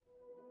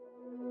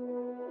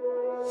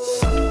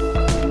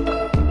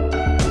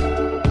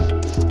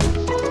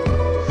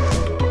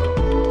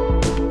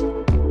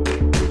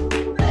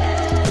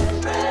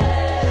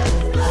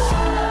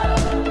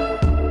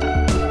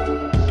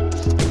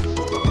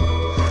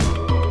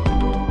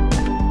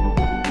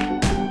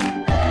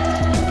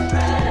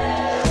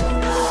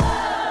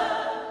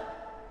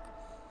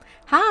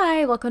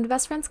welcome to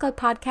Best Friends Club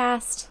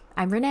podcast.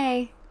 I'm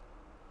Renee.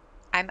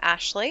 I'm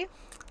Ashley.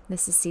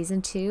 This is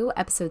season 2,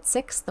 episode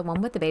 6, the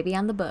one with the baby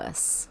on the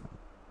bus.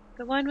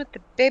 The one with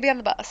the baby on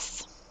the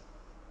bus.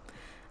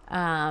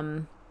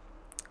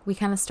 We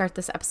kind of start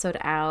this episode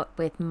out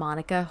with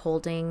Monica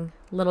holding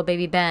little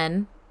baby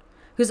Ben,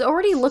 who's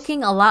already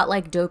looking a lot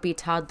like dopey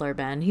toddler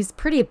Ben. He's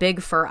pretty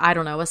big for, I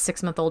don't know, a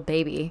 6-month-old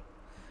baby,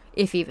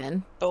 if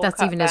even.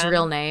 That's even his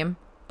real name.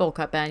 Bowl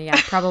cut Ben, yeah.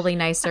 Probably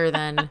nicer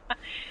than...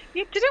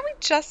 Yeah, didn't we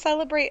just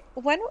celebrate?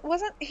 When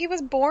wasn't he was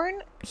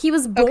born? He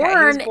was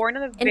born, in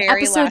the in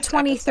very episode last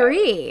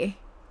 23. Episode.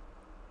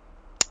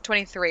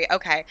 23,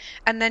 okay.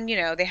 And then,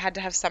 they had to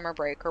have summer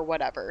break or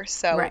whatever.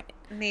 So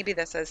maybe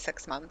this is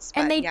 6 months.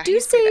 But and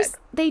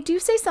they do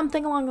say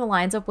something along the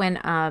lines of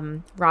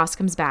when Ross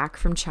comes back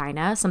from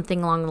China,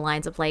 something along the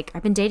lines of like,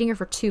 I've been dating her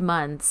for 2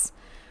 months.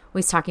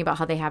 He's talking about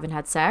how they haven't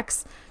had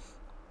sex.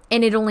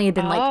 And it only had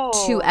been like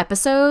 2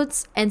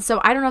 episodes. And so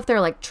I don't know if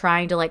they're like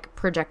trying to like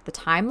project the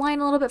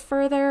timeline a little bit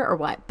further or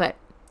what. But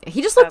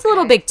he just looked a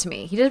little big to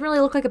me. He doesn't really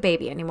look like a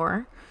baby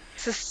anymore.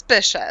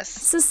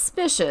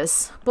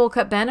 Suspicious. Bowl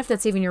cut Ben, if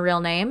that's even your real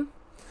name.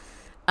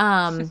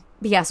 But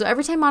yeah, so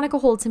every time Monica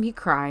holds him, he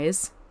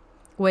cries.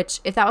 Which,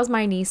 if that was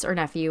my niece or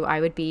nephew, I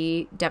would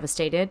be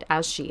devastated,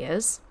 as she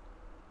is.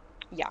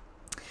 Yeah.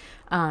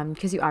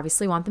 Because you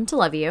obviously want them to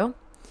love you.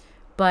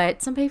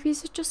 But some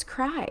babies just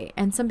cry.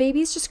 And some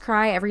babies just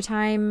cry every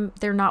time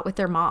they're not with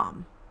their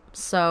mom.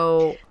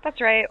 So...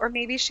 That's right. Or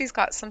maybe she's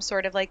got some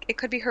sort of like... It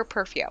could be her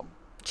perfume.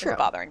 True. Is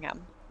bothering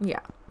him. Yeah.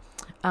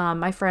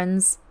 My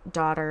friend's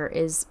daughter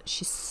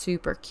she's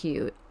super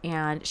cute.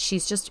 And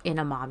she's just in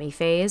a mommy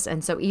phase.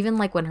 And so even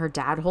like when her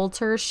dad holds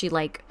her, she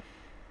like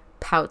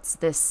pouts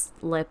this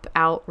lip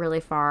out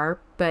really far.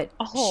 But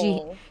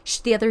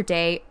she the other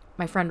day...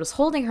 My friend was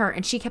holding her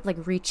and she kept like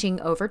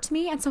reaching over to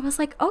me. And so I was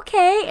like,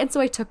 okay. And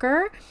so I took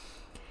her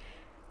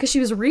because she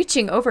was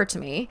reaching over to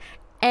me.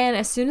 And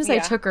as soon as I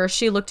took her,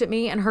 she looked at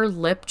me and her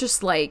lip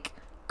just like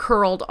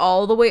curled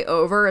all the way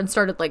over and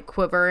started like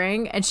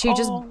quivering. And she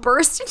just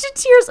burst into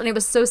tears. And it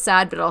was so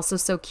sad, but also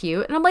so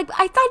cute. And I'm like,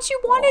 I thought you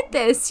wanted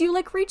this. You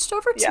like reached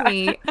over to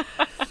me.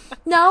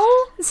 No,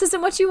 this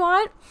isn't what you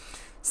want.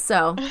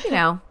 So,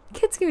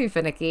 kids can be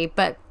finicky,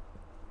 but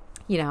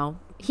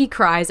he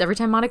cries every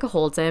time Monica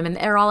holds him, and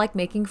they're all like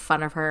making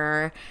fun of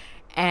her.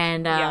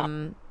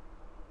 And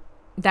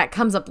that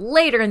comes up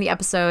later in the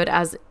episode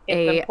as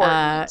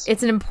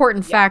it's an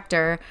important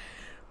factor.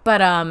 But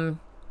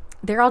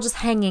they're all just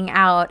hanging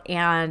out,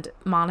 and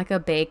Monica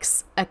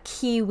bakes a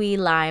kiwi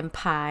lime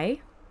pie.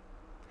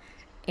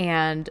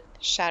 And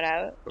shout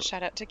out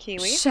to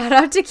Kiwi. Shout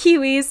out to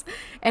Kiwis.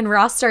 And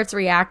Ross starts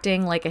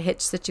reacting like a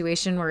Hitch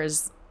situation where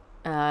his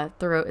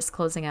throat is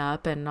closing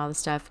up and all this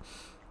stuff.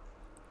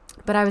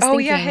 But I was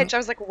thinking... yeah, Hitch. I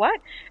was like,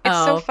 what?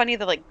 It's so funny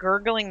the, like,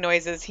 gurgling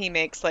noises he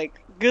makes, like...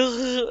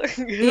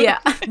 Yeah.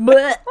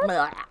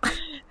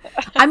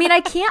 I mean, I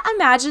can't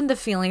imagine the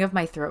feeling of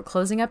my throat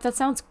closing up. That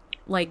sounds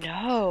like...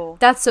 No.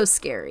 That's so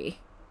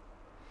scary.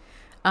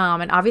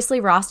 And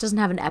obviously Ross doesn't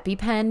have an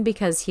EpiPen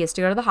because he has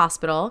to go to the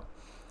hospital.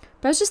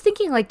 But I was just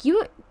thinking, like,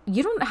 you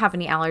don't have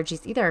any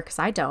allergies either, because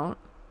I don't.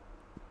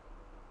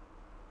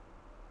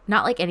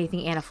 Not like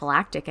anything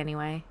anaphylactic,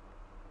 anyway.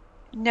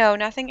 No,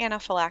 nothing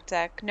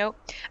anaphylactic. Nope.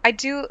 I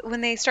do, when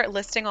they start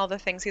listing all the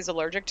things he's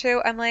allergic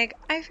to, I'm like,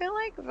 I feel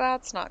like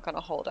that's not going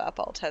to hold up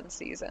all 10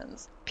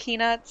 seasons.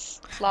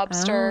 Peanuts,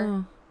 lobster.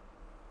 Oh.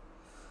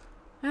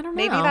 I don't know.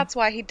 Maybe that's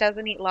why he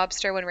doesn't eat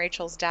lobster when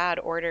Rachel's dad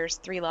orders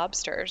 3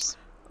 lobsters.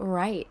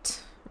 Right,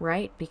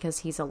 because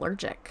he's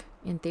allergic,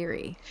 in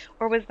theory.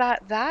 Or was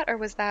that or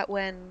was that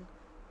when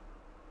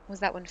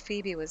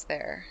Phoebe was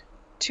there?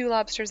 2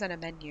 lobsters and a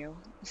menu.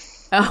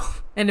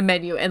 Oh, and a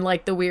menu, and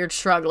like the weird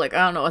shrug, like,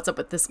 I don't know what's up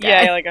with this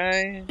guy. Yeah, like,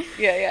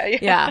 yeah.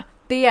 Yeah.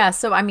 But yeah,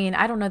 so I mean,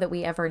 I don't know that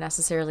we ever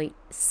necessarily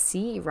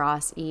see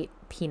Ross eat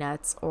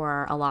peanuts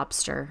or a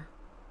lobster.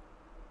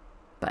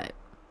 But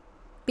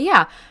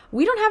yeah,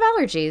 we don't have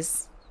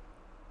allergies.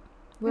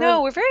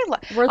 No, we're very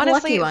we're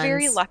honestly lucky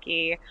very ones.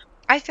 lucky.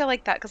 I feel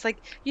like that because, like,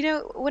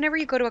 whenever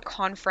you go to a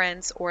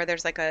conference or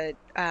there's like a,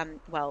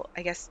 well,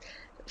 I guess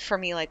for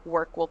me, like,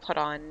 work will put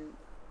on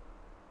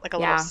like a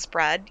little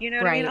spread, you know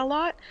what I mean? A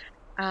lot.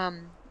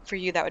 For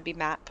you, that would be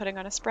Matt putting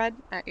on a spread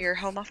at your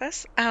home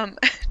office.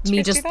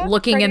 Me just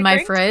looking in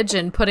my fridge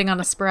and putting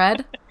on a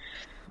spread.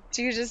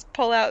 Do you just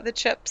pull out the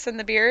chips and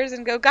the beers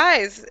and go,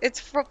 guys, it's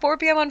 4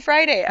 p.m. on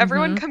Friday.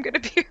 Everyone come get a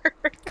beer.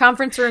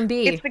 Conference room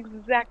B. It's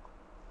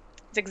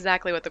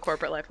exactly what the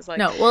corporate life is like.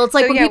 No, well, it's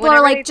like when people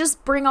are like,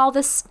 just bring all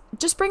these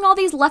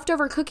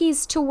leftover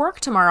cookies to work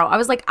tomorrow. I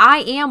was like, I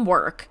am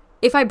work.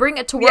 If I bring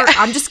it to work,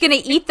 I'm just going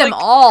to eat them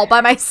all by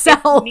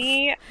myself.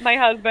 Me, my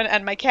husband,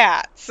 and my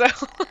cat. So,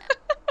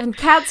 and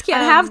cats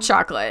can't have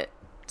chocolate.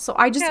 So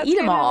I just eat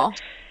them all.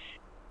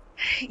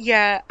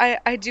 Yeah,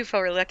 I do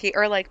feel really lucky.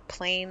 Or like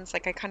planes.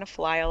 Like I kind of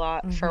fly a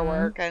lot for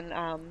work. And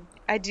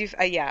I do,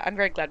 I'm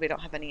very glad we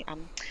don't have any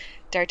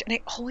dietary.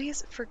 And I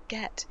always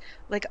forget.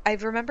 Like I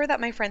remember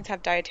that my friends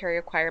have dietary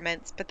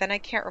requirements, but then I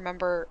can't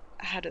remember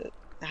how to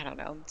I don't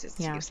know. It's just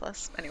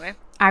useless. Anyway.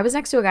 I was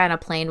next to a guy on a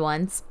plane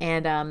once,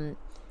 and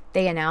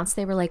they announced,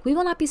 they were like, we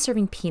will not be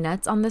serving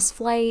peanuts on this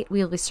flight.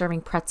 We will be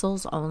serving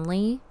pretzels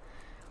only.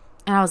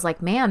 And I was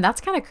like, man, that's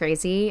kind of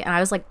crazy. And I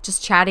was like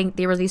just chatting.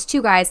 There were these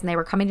two guys, and they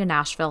were coming to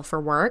Nashville for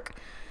work.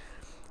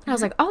 And I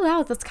was like, oh,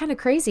 wow, that's kind of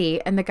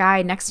crazy. And the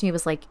guy next to me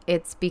was like,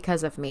 it's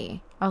because of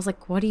me. I was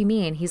like, what do you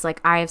mean? He's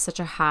like, I have such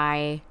a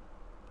high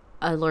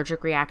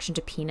allergic reaction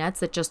to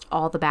peanuts that just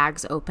all the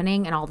bags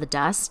opening and all the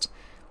dust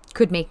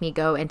could make me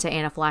go into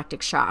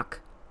anaphylactic shock.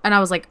 And I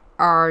was like,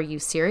 are you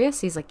serious?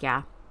 He's like,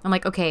 yeah. I'm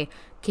like, okay,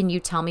 can you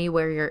tell me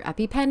where your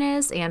EpiPen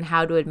is and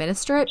how to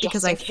administer it?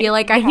 Because I feel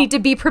like I need to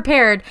be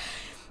prepared.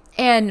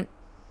 And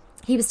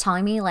he was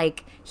telling me,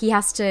 like, he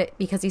has to,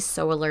 because he's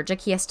so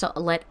allergic, he has to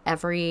let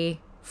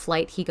every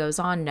flight he goes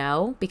on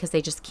know, because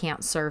they just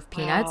can't serve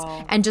peanuts.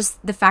 Wow. And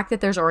just the fact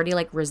that there's already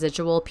like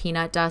residual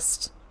peanut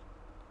dust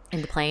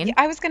in the plane. Yeah,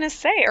 I was going to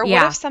say, or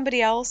what if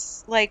somebody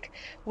else, like,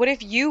 what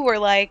if you were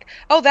like,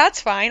 oh,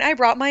 that's fine, I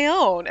brought my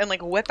own, and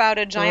like whip out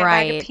a giant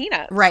bag of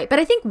peanuts. Right. But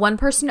I think one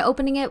person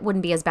opening it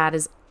wouldn't be as bad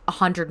as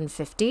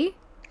 150.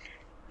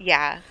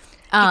 Yeah.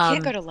 You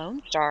can't go to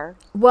Lone Star.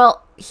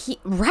 Well,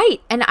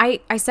 and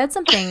I said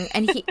something,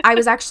 and I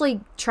was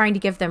actually trying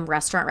to give them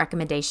restaurant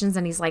recommendations,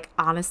 and he's like,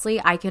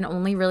 honestly, I can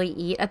only really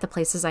eat at the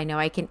places I know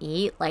I can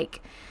eat,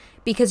 like,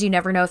 because you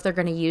never know if they're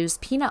going to use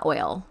peanut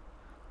oil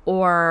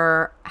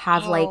or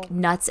have like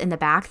nuts in the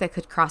back that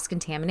could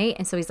cross-contaminate.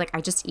 And so he's like, I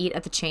just eat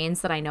at the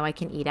chains that I know I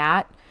can eat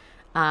at.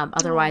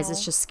 Otherwise,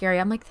 it's just scary.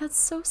 I'm like, that's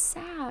so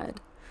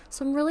sad.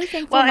 So I'm really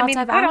thankful not to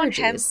have allergies.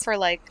 On him for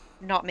like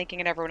not making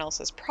it everyone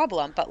else's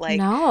problem, but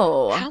like,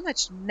 how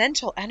much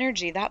mental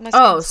energy that must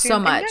consume. So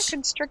much. And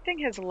constricting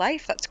his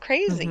life. That's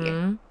crazy.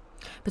 Mm-hmm.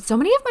 But so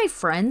many of my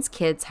friends'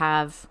 kids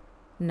have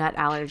nut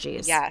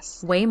allergies.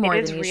 Yes. Way more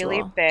than usual. It is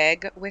really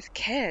big with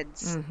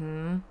kids.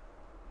 Mm-hmm.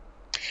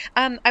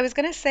 I was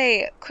going to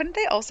say, couldn't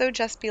they also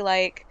just be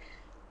like,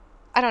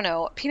 I don't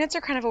know, peanuts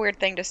are kind of a weird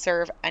thing to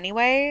serve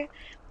anyway.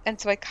 And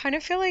so I kind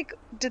of feel like,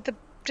 did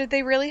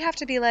they really have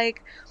to be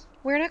like,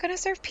 we're not going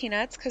to serve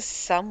peanuts because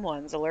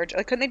someone's allergic?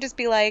 Like, couldn't they just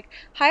be like,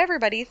 hi,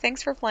 everybody,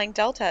 thanks for flying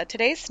Delta.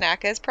 Today's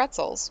snack is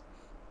pretzels.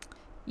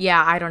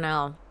 Yeah, I don't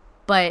know.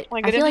 But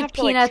like, I feel like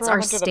peanuts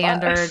are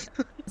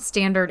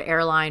standard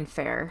airline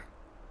fare,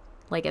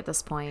 like, at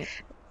this point.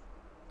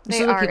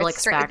 They are. People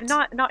expect.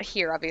 Not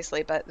here,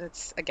 obviously, but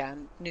it's,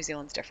 again, New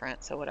Zealand's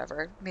different, so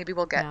whatever. Maybe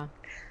we'll get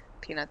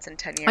peanuts in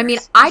 10 years. I mean,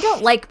 I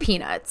don't like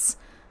peanuts,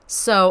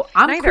 so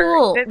I'm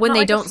cool when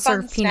they don't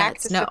serve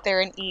peanuts. To sit there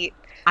and eat.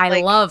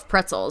 I love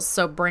pretzels,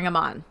 so bring them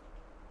on.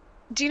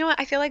 Do you know what?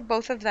 I feel like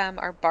both of them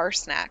are bar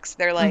snacks.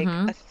 They're like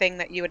a thing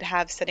that you would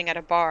have sitting at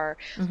a bar.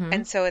 Mm-hmm.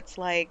 And so it's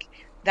like,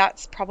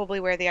 that's probably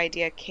where the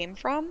idea came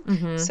from.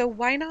 Mm-hmm. So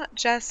why not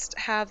just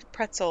have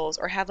pretzels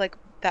or have like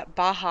that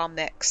Baja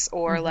mix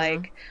or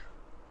like,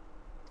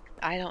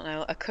 I don't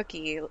know, a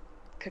cookie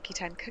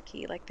time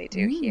cookie like they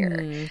do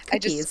here.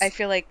 Cookies. I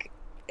feel like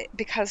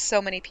because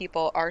so many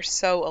people are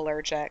so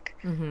allergic.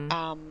 Mm-hmm.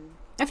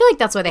 I feel like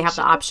that's why they have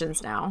the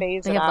options now. They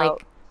have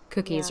like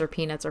cookies or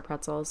peanuts or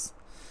pretzels.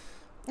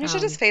 You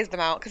should just phase them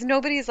out because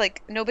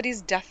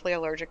nobody's deathly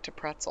allergic to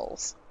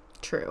pretzels.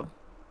 True.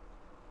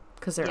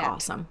 Because they're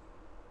awesome.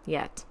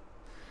 Yet.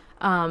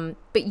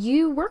 But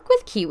you work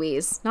with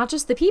Kiwis, not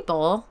just the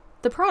people,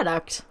 the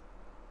product.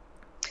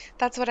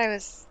 That's what I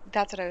was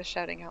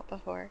shouting out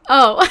before.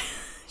 Oh,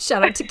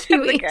 shout out to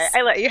Kiwis. Okay,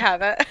 I let you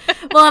have it.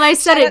 Well, and I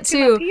said it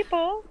too.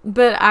 People.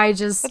 But I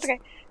just, that's okay.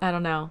 I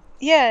don't know.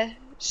 Yeah.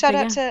 Shout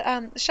out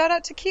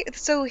to Kiwi.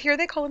 So here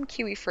they call them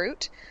kiwi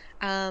fruit.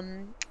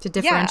 To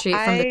differentiate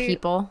from the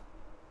people.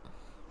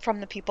 From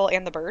the people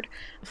and the bird.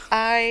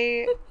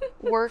 I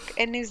work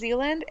in New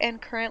Zealand,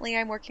 and currently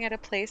I'm working at a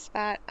place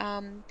that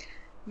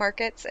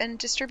markets and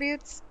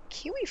distributes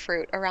kiwi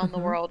fruit around the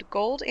world,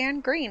 gold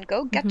and green.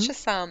 Go get you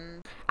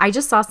some. I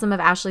just saw some of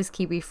Ashley's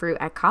kiwi fruit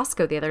at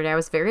Costco the other day. I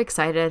was very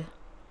excited.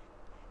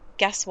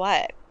 Guess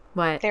what?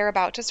 What? They're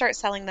about to start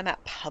selling them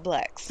at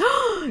Publix.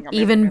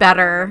 Even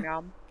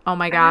better. Oh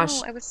my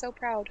gosh. I was so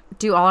proud.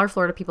 Do all our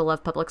Florida people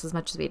love Publix as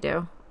much as we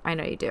do? I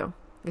know you do.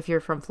 If you're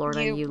from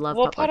Florida, you love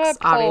Publix, We'll put a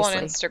poll obviously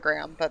on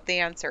Instagram, but the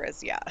answer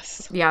is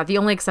yes. Yeah, the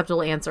only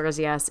acceptable answer is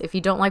yes. If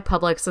you don't like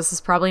Publix, this is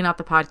probably not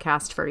the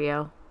podcast for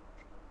you.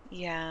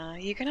 Yeah,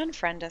 you can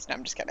unfriend us. No,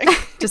 I'm just kidding.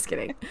 Just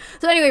kidding.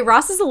 So anyway,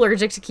 Ross is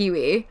allergic to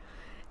kiwi.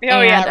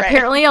 And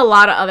apparently a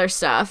lot of other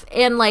stuff.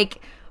 And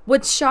like,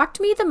 what shocked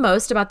me the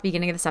most about the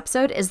beginning of this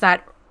episode is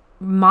that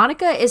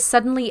Monica is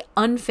suddenly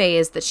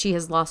unfazed that she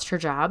has lost her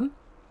job.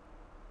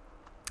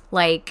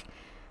 Like,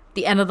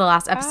 the end of the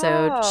last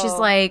episode, she's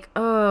like,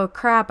 oh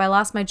crap, I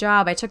lost my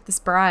job, I took this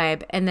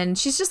bribe. And then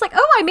she's just like,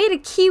 oh, I made a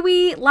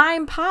kiwi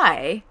lime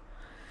pie,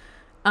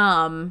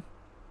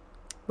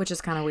 which is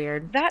kind of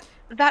weird.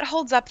 That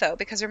holds up though,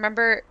 because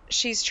remember,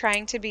 she's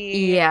trying to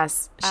be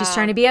she's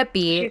trying to be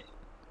upbeat,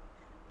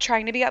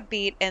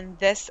 in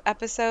this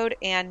episode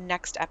and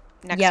next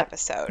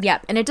episode.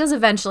 And it does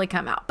eventually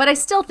come out, but I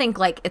still think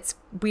like it's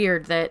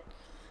weird that,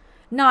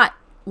 not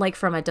like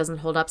from a doesn't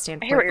hold up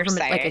standpoint, but from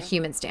like a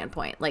human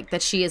standpoint, like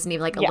that she isn't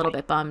even like a little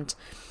bit bummed.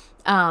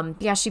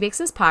 Yeah, she bakes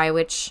this pie,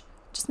 which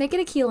just make it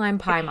a key lime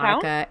pie,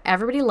 Monica.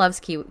 Everybody loves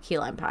key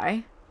lime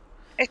pie.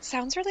 It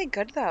sounds really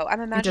good, though. I'm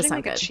imagining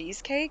like a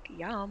cheesecake.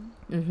 Yum.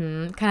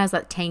 Mm-hmm. Kind of has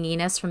that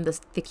tanginess from the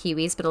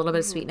kiwis, but a little bit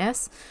of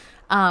sweetness.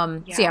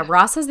 So yeah,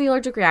 Ross has the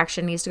allergic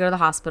reaction, needs to go to the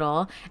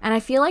hospital. And I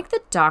feel like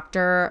the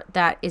doctor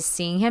that is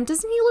seeing him,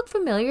 doesn't he look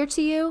familiar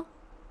to you?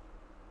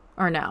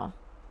 Or no?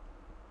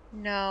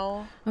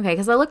 No. Okay,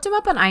 because I looked him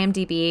up on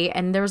IMDb,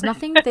 and there was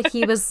nothing that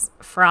he was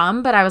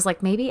from, but I was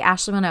like, maybe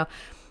Ashley will know.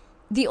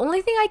 The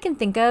only thing I can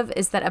think of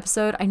is that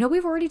episode, I know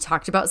we've already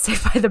talked about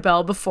Saved by the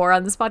Bell before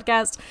on this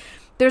podcast.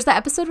 There's the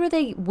episode where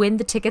they win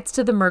the tickets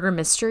to the murder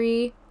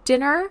mystery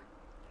dinner.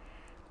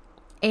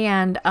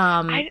 And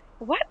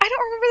what? I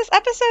don't remember this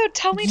episode.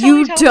 Tell me.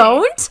 You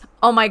don't?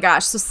 Oh my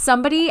gosh. So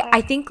somebody,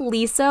 I think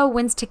Lisa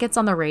wins tickets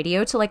on the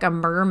radio to like a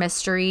murder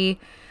mystery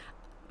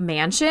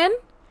mansion.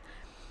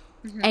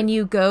 Mm-hmm. And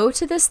you go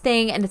to this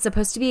thing and it's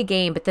supposed to be a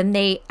game, but then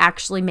they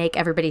actually make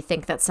everybody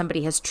think that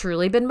somebody has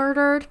truly been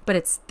murdered, but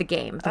it's the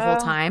game the whole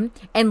time.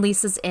 And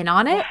Lisa's in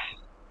on it.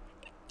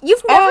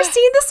 You've never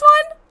seen this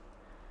one?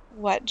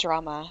 What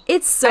drama?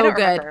 It's so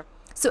good. Remember.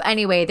 So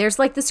anyway, there's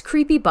like this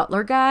creepy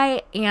butler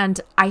guy,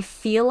 and I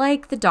feel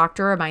like the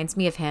doctor reminds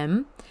me of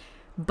him,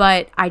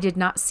 but I did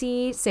not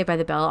see Saved by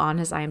the Bell on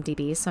his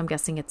IMDb, so I'm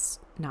guessing it's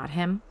not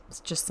him.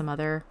 It's just some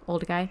other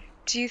old guy.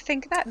 Do you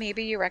think that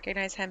maybe you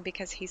recognize him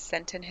because he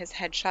sent in his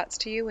headshots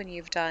to you when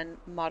you've done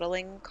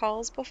modeling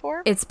calls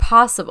before? It's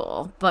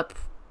possible, but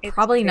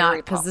probably not,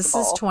 because this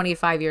is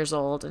 25 years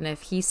old, and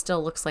if he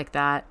still looks like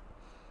that,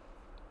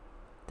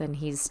 then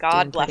he's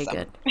doing pretty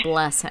good.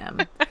 Bless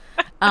him.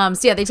 So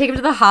yeah, they take him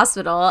to the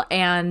hospital,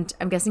 and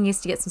I'm guessing he has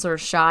to get some sort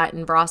of shot,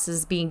 and Ross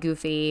is being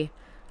goofy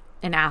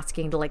and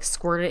asking to like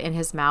squirt it in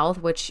his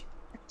mouth, which,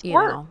 you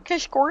know. Can I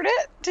squirt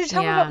it? Did you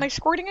tell me about my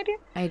squirting idea?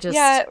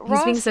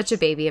 He's being such a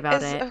baby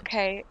about it.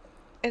 Okay.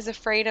 Is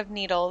afraid of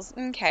needles.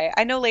 Okay.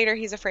 I know later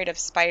he's afraid of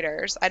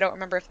spiders. I don't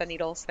remember if the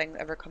needles thing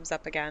ever comes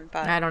up again,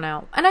 but I don't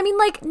know. And I mean,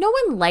 like, no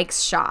one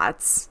likes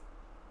shots,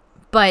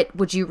 but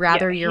would you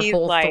rather your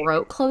whole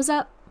throat close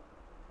up?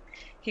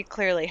 He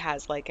clearly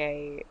has like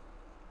an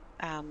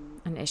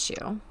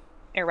issue.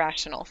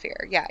 Irrational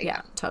fear.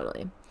 Yeah,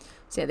 totally.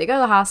 So yeah, they go to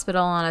the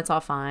hospital and it's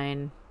all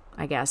fine,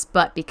 I guess.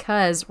 But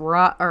because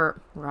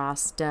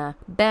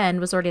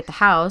Ben was already at the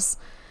house.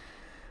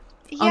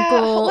 Yeah,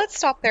 let's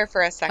stop there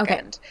for a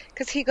second.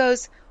 Because he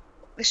goes,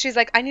 she's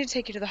like, I need to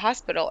take you to the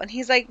hospital. And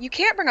he's like, you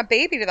can't bring a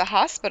baby to the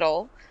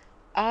hospital.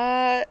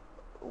 That's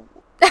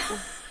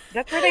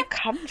where they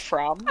come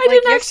from. I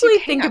didn't actually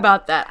think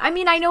about that. I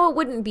mean, I know it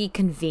wouldn't be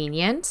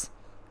convenient,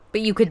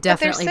 but you could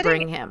definitely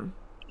bring him.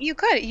 You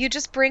could. You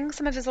just bring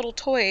some of his little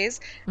toys,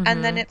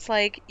 and then it's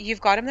like,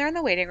 you've got him there in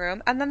the waiting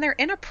room, and then they're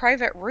in a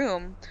private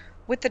room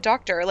with the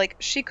doctor. Like,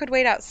 she could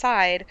wait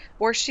outside,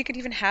 or she could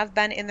even have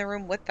Ben in the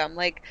room with them.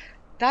 Like,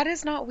 that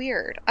is not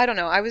weird. I don't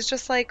know. I was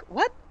just like,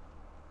 what?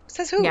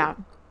 Says who? Yeah.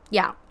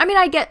 I mean,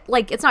 I get,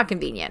 like, it's not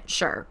convenient,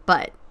 sure,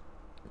 but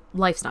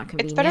life's not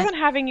convenient. It's better than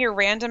having your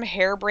random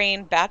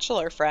harebrained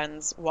bachelor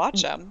friends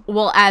watch them.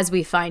 Well, as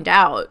we find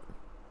out,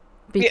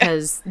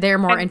 because they're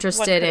more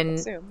interested in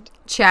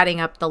chatting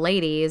up the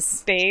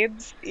ladies.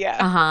 Babes,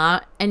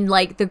 yeah. And,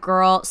 like, the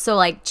girl, so,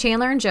 like,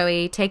 Chandler and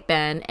Joey take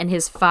Ben and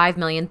his 5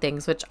 million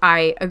things, which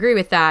I agree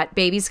with that.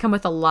 Babies come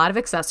with a lot of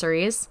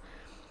accessories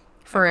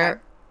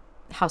for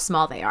how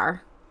small they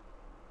are.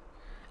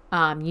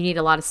 You need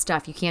a lot of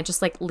stuff. You can't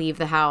just, like, leave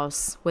the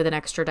house with an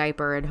extra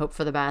diaper and hope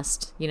for the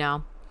best, you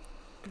know?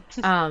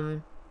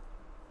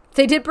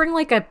 They did bring,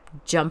 like, a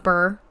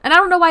jumper, and I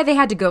don't know why they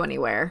had to go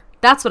anywhere.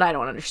 That's what I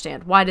don't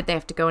understand. Why did they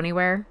have to go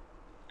anywhere?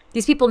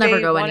 These people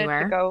never go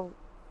anywhere.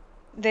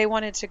 They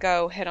wanted to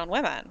go hit on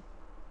women.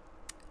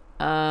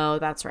 Oh,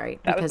 that's right.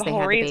 That because was the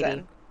whole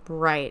reason.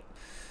 Right.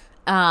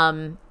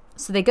 So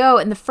they go,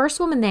 and the first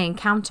woman they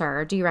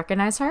encounter, do you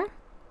recognize her?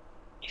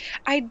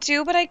 I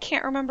do, but I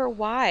can't remember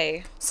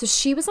why. So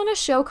she was on a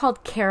show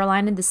called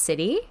Caroline in the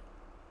City.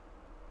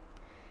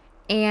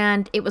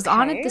 And it was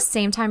on at the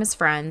same time as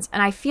Friends.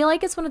 And I feel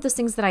like it's one of those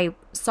things that I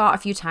saw a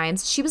few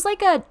times. She was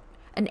like an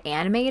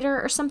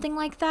animator or something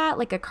like that,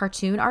 like a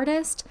cartoon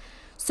artist.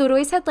 So it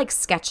always had like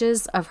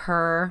sketches of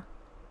her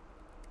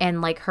and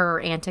like her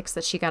antics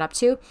that she got up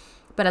to.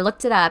 But I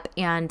looked it up,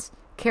 and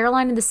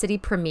Caroline in the City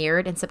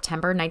premiered in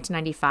September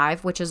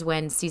 1995, which is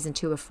when season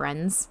 2 of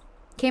Friends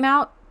came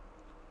out.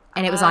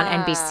 And it was on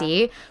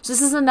NBC. So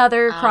this is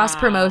another cross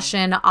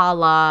promotion a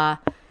la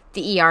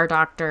the ER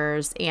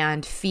doctors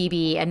and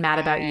Phoebe and Mad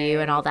About You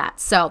and all that.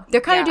 So they're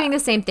kind of doing the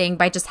same thing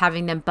by just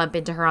having them bump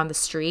into her on the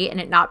street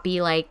and it not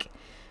be like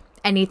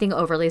anything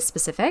overly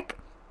specific.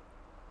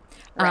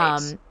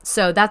 Right.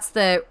 So that's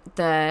the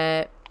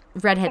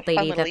redhead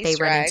lady that they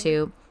run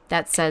into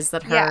that says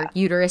that her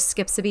uterus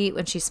skips a beat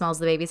when she smells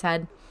the baby's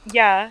head.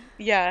 Yeah.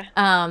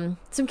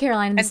 Some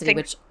Caroline in the City,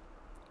 which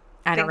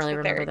I don't really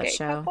remember that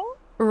show. Couple?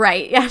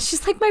 Right. Yeah.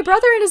 She's like, my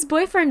brother and his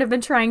boyfriend have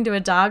been trying to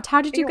adopt.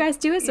 How did you guys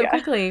do it so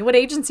quickly? What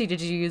agency did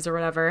you use or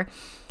whatever?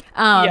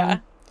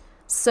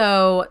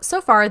 So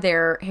far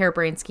their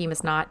harebrained scheme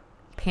has not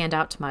panned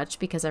out much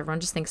because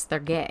everyone just thinks they're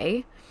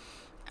gay.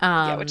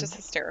 Yeah, which is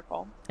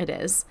hysterical. It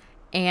is.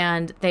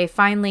 And they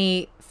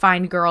finally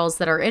find girls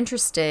that are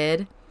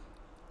interested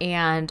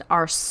and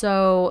are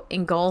so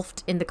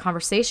engulfed in the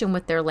conversation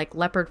with their like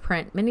leopard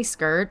print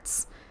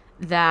miniskirts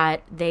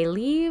that they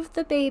leave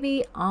the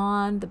baby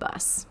on the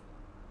bus.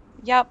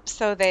 Yep,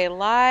 so they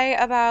lie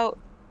about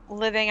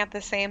living at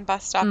the same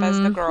bus stop as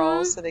the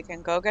girls so they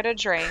can go get a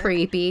drink.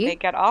 Creepy. They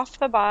get off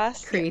the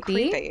bus. Creepy.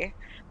 Yeah, creepy.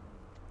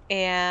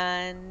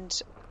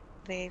 And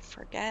they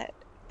forget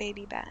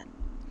baby Ben.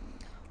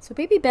 So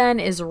baby Ben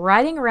is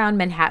riding around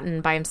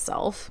Manhattan by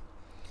himself.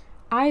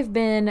 I've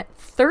been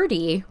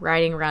 30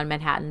 riding around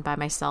Manhattan by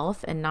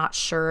myself and not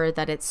sure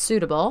that it's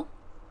suitable.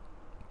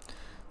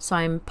 So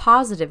I'm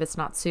positive it's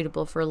not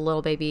suitable for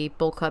little baby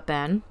bowl cut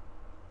Ben.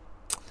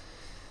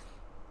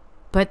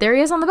 But there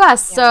he is on the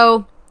bus. Yeah.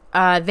 So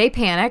they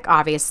panic,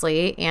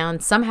 obviously,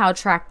 and somehow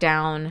track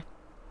down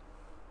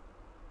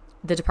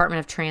the Department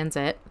of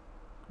Transit,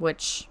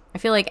 which I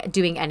feel like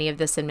doing any of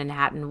this in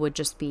Manhattan would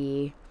just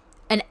be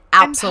an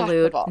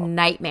absolute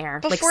nightmare.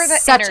 Before like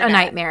such internet. A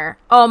nightmare.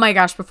 Oh my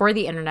gosh, before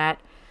the internet.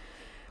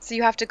 So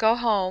you have to go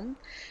home,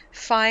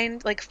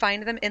 find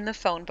them in the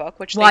phone book,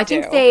 which I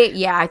think they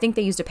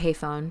used a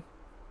payphone.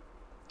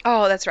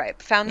 Oh, that's right.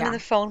 Found them in the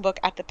phone book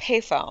at the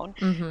payphone.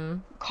 Mm-hmm.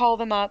 Call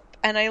them up,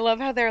 and I love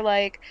how they're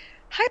like,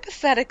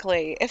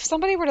 hypothetically, if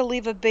somebody were to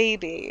leave a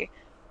baby,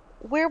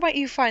 where might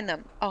you find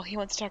them? Oh, he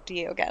wants to talk to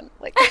you again.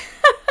 Like,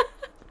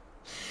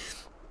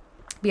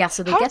 yeah.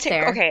 So they get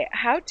there. Okay,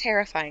 how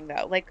terrifying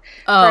though. Like,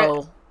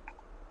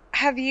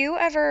 have you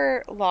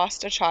ever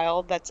lost a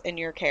child that's in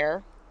your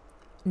care?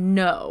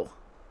 No,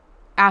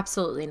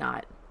 absolutely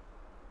not.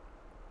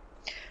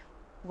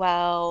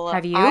 Well,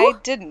 have you? I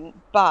didn't,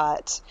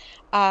 but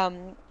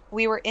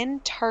we were in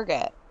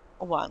Target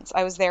once.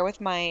 I was there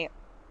with my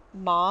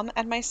mom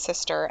and my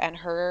sister and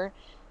her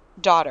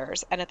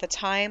daughters, and at the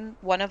time,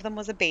 one of them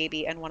was a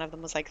baby and one of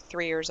them was like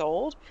 3 years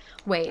old.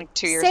 Wait, like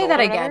 2 years say old that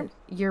again.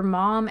 Your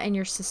mom and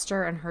your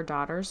sister and her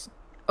daughters?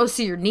 Oh,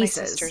 so your nieces.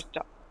 My sister's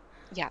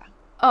yeah.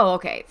 Oh,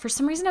 okay. For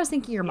some reason, I was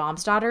thinking your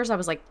mom's daughters. I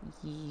was like,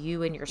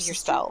 you and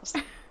yourselves.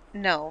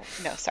 No,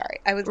 sorry.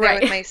 I was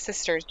there with my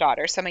sister's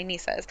daughter, so my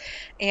nieces.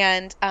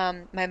 And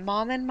my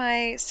mom and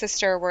my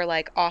sister were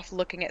like off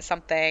looking at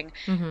something.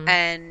 Mm-hmm.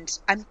 And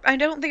I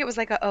don't think it was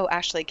like oh,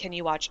 Ashley, can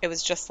you watch? It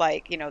was just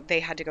like, they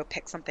had to go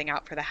pick something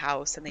out for the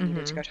house and they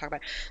needed to go talk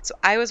about it. So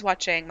I was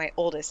watching my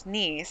oldest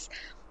niece,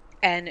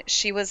 and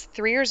she was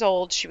 3 years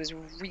old. She was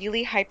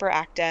really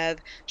hyperactive.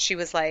 She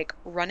was like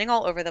running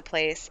all over the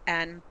place,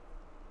 and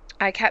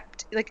I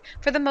kept, like,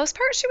 for the most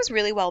part, she was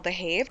really well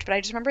behaved, but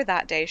I just remember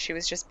that day she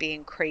was just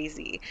being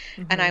crazy.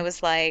 Mm-hmm. And I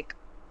was like,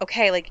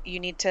 okay, like,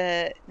 you need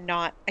to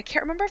not, I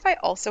can't remember if I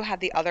also had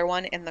the other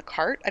one in the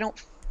cart.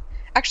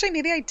 Actually,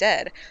 maybe I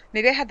did.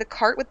 Maybe I had the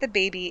cart with the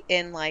baby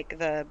in, like,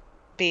 the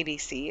baby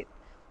seat,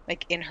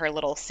 like, in her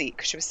little seat,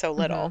 because she was so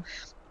little.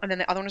 Mm-hmm. And then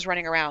the other one was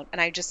running around, and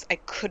I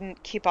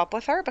couldn't keep up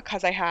with her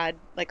because I had,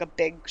 like, a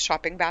big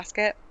shopping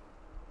basket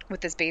with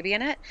this baby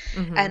in it.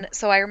 Mm-hmm. And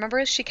so I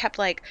remember she kept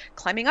like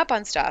climbing up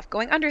on stuff,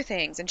 going under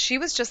things, and she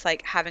was just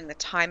like having the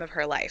time of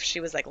her life.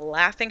 She was like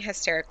laughing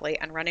hysterically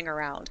and running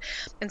around.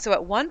 And so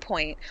at one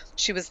point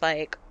she was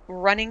like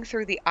running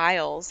through the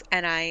aisles,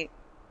 and I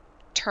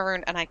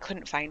turned and I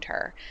couldn't find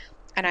her.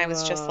 And I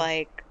was just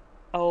like,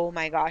 oh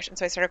my gosh. And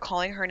so I started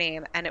calling her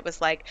name, and it was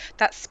like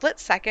that split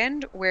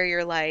second where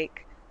you're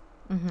like,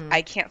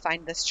 I can't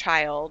find this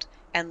child,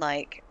 and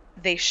like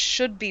they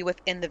should be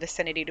within the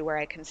vicinity to where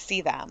I can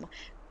see them.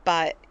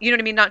 But, you know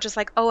what I mean? Not just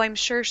like, oh, I'm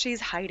sure she's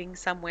hiding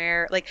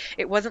somewhere. Like,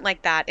 it wasn't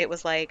like that. It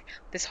was like,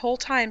 this whole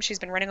time she's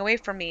been running away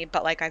from me,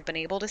 but, like, I've been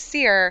able to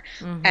see her,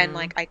 and,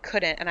 like, I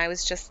couldn't. And I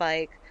was just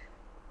like,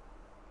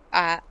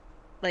 it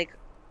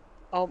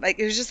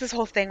was just this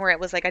whole thing where it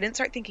was like, I didn't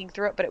start thinking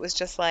through it, but it was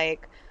just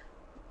like,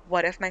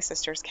 what if my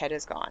sister's kid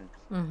is gone?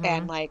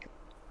 And, like,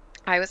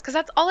 because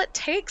that's all it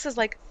takes is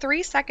like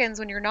 3 seconds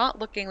when you're not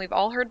looking. We've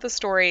all heard the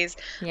stories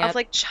of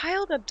like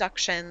child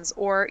abductions,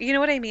 or you know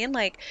what I mean?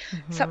 Like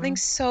something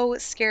so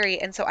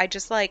scary. And so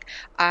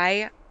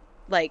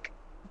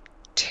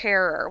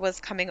terror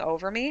was coming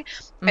over me.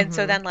 And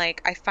so then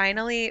like I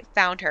finally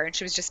found her, and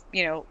she was just,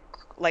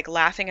 like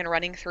laughing and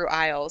running through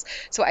aisles.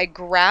 So I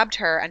grabbed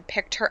her and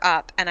picked her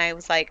up, and I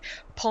was like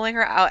pulling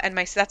her out. And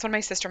that's when my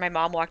sister, my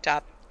mom walked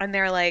up. And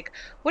they're like,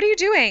 what are you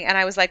doing? And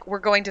I was like, we're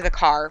going to the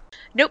car.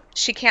 Nope,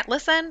 she can't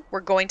listen.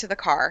 We're going to the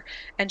car.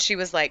 And she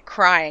was like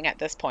crying at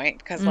this point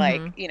because like,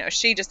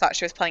 she just thought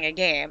she was playing a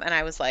game. And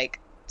I was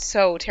like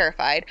so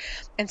terrified.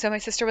 And so my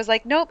sister was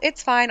like, nope,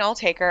 it's fine. I'll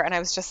take her. And I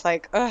was just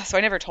like, ugh. So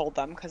I never told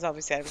them because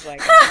obviously I was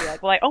like,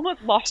 well, I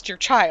almost lost your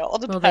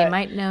child. Well, they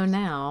might know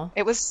now.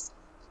 It was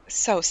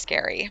so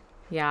scary.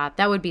 Yeah,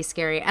 that would be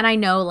scary. And I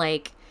know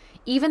like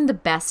even the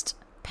best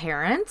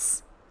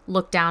parents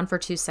look down for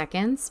 2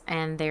 seconds,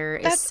 and there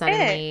is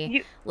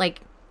suddenly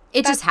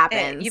it just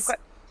happens.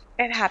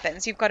 It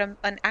happens. You've got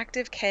an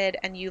active kid,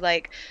 and you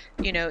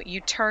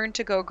you turn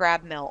to go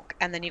grab milk,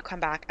 and then you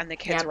come back and the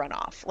kids run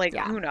off. Like,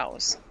 who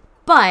knows?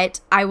 But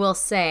I will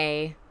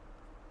say,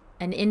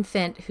 an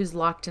infant who's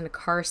locked in a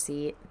car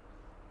seat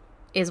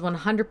is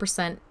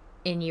 100%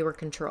 in your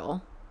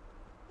control.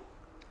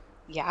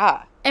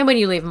 Yeah. And when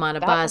you leave them on a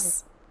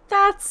bus,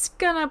 that's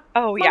gonna...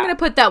 Oh, yeah. I'm gonna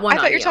put that one on you.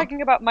 I thought you were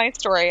talking about my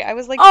story. I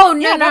was like, oh, no,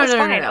 yeah, no, that was no,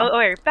 fine. no. Oh,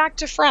 wait, back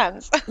to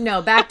Friends.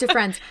 No, back to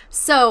Friends.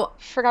 So,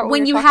 Forgot what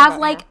when we you were have,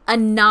 talking like, about a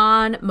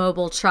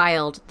non-mobile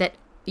child that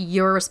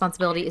your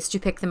responsibility is to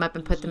pick them up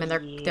and put them in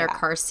their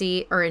car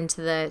seat or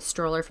into the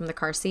stroller from the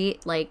car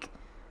seat, like,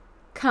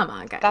 come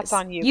on, guys. That's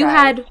on you, You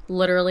guys. had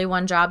literally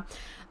one job.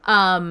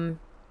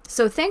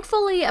 So,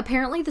 thankfully,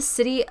 apparently the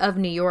city of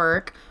New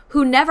York,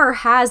 who never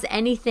has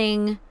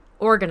anything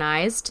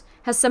organized,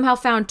 has somehow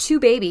found 2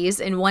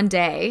 babies in one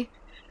day.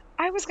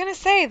 I was going to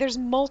say, there's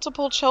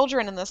multiple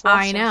children in this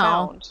lost I know. and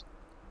found.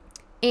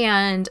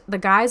 And the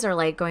guys are,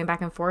 like, going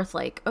back and forth,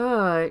 like,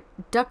 oh,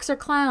 ducks are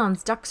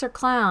clowns, ducks are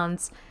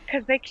clowns.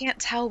 Because they can't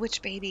tell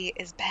which baby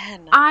is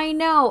Ben. I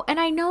know. And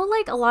I know,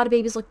 like, a lot of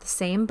babies look the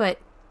same, but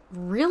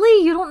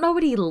really? You don't know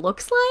what he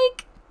looks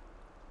like?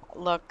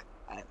 Look,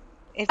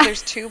 if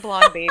there's 2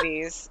 blonde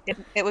babies,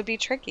 it would be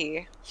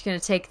tricky. You're going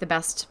to take the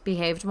best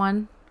behaved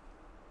one?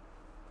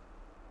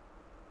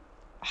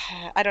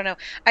 I don't know.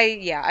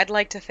 I'd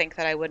like to think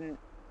that I wouldn't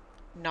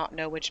not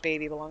know which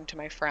baby belonged to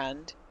my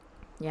friend.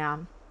 Yeah.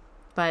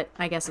 But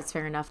I guess it's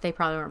fair enough. They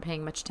probably weren't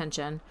paying much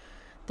attention.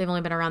 They've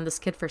only been around this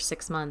kid for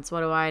 6 months.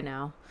 What do I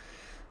know?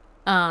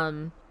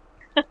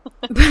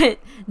 But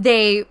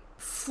they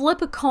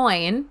flip a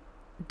coin,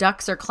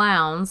 ducks or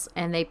clowns,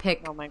 and they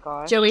pick... Oh my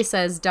gosh. Joey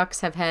says ducks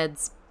have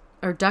heads,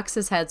 or ducks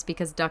has heads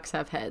because ducks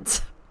have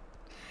heads.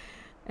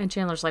 And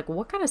Chandler's like,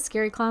 what kind of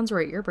scary clowns were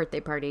at your birthday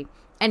party?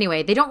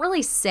 Anyway, they don't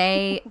really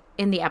say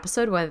in the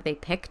episode whether they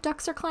pick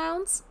ducks or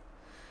clowns.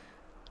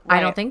 Right.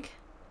 I don't think.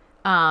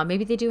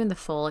 Maybe they do in the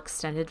full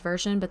extended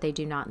version, but they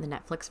do not in the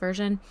Netflix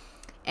version.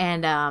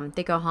 And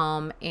they go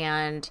home,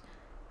 and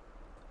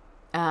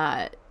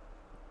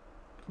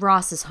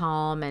Ross is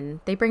home, and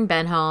they bring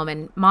Ben home,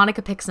 and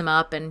Monica picks him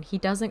up, and he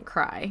doesn't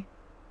cry.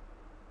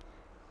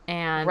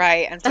 And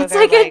right, and so that's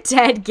like a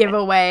dead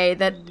giveaway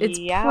that it's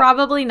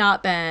probably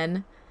not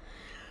Ben.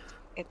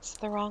 It's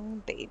the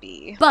wrong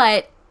baby.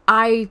 But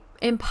I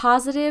am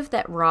positive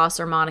that Ross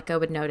or Monica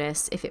would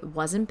notice if it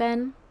wasn't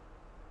Ben.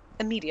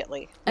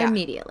 Immediately. Yeah.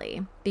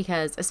 Immediately.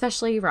 Because,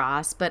 especially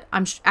Ross, but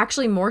I'm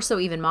actually more so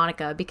even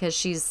Monica, because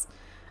she's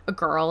a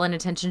girl and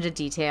attention to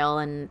detail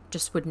and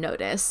just would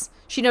notice.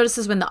 She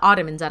notices when the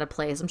ottoman's out of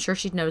place. I'm sure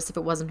she'd notice if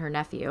it wasn't her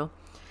nephew.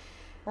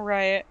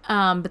 Right.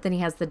 But then he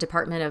has the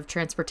Department of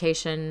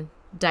Transportation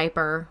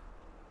diaper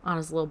on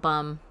his little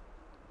bum.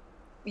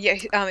 Yeah,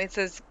 it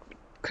says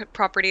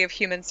property of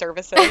human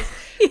services.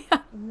 Yeah.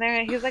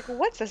 And he's like,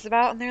 what's this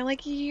about? And they're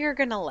like, you're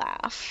gonna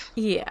laugh.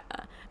 Yeah.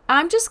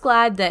 I'm just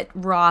glad that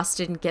Ross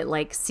didn't get,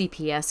 like,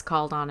 CPS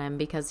called on him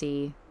because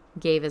he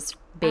gave his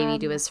baby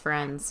to his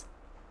friends.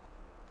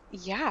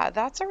 Yeah,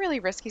 that's a really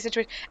risky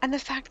situation. And the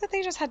fact that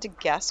they just had to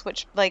guess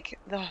which, like,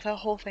 the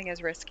whole thing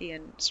is risky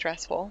and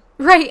stressful.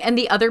 Right, and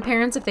the other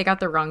parents, if they got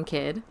the wrong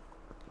kid.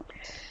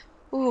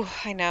 Ooh,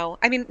 I know.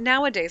 I mean,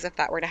 nowadays, if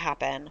that were to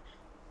happen,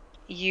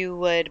 you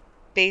would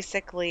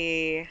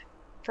basically...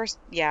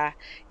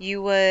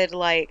 you would,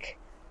 like...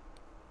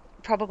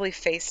 probably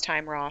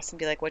FaceTime Ross and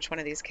be like, which one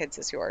of these kids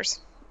is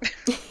yours?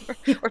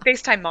 Or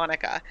FaceTime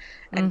Monica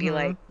and be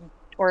like,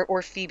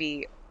 or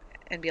Phoebe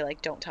and be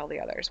like, don't tell the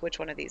others which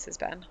one of these is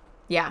Ben.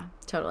 Yeah,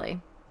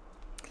 totally.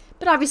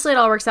 But obviously it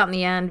all works out in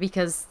the end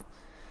because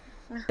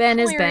Ben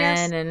is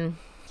Ben and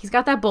he's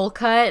got that bowl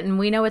cut and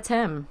we know it's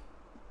him.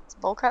 It's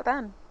bowl cut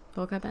Ben.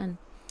 Bowl cut Ben.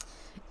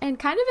 And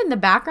kind of in the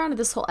background of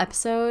this whole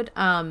episode,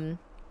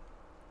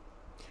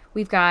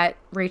 we've got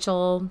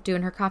Rachel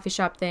doing her coffee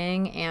shop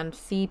thing and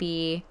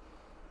Phoebe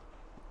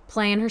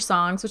playing her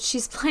songs, which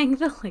she's playing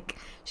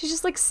she's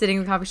just like sitting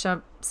in the coffee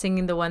shop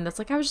singing the one that's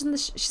like,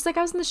 she's like,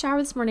 I was in the shower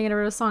this morning and I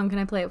wrote a song. Can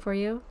I play it for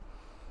you?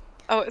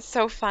 Oh, it's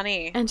so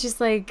funny. And she's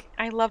like,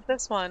 I love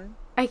this one.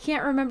 I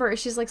can't remember.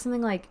 She's like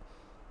something like,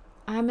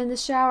 I'm in the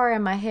shower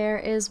and my hair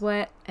is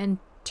wet and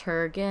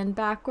turgin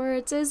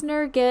backwards is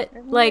nurgit.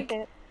 Like,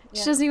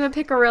 she doesn't even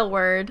pick a real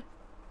word.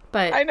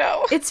 But I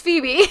know. It's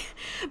Phoebe.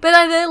 But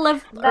I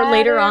love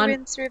later on.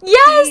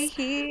 Yes!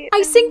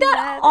 I sing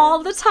that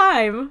all the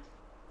time.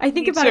 I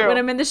think about it when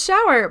I'm in the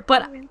shower.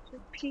 But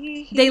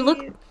they look,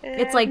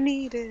 it's like,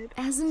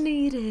 as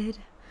needed.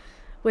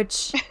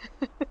 Which,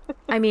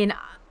 I mean,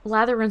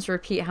 lather, rinse,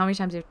 repeat. How many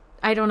times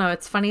I don't know.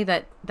 It's funny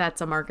that that's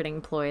a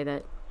marketing ploy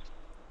that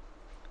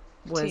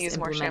was to use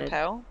implemented. More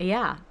shampoo.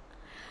 Yeah.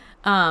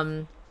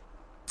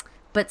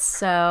 But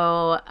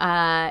so,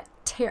 I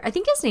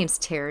think his name's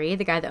Terry,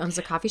 the guy that owns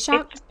the coffee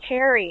shop. It's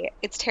Terry.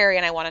 It's Terry,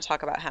 and I want to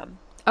talk about him.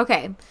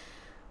 Okay.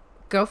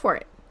 Go for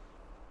it.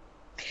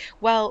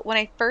 Well, when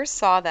I first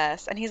saw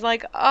this, and he's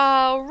like,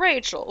 oh,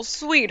 Rachel,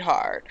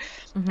 sweetheart.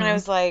 And I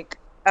was like,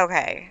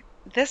 okay,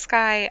 this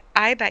guy,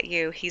 I bet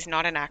you he's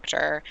not an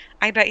actor.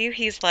 I bet you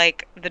he's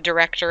like the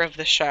director of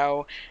the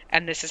show,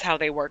 and this is how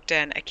they worked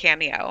in a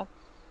cameo.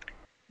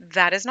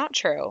 That is not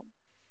true.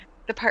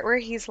 The part where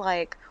he's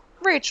like,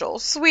 Rachel,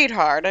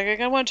 sweetheart,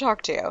 I want to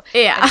talk to you.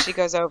 Yeah. And she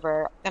goes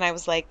over, and I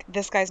was like,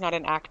 this guy's not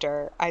an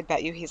actor. I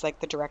bet you he's like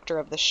the director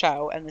of the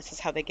show, and this is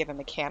how they give him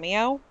a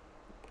cameo.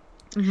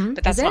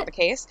 But that's not the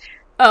case.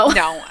 Oh.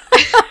 No.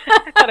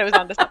 I thought I was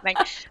onto something.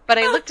 But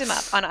I looked him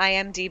up on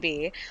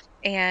IMDb,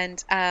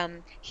 and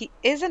he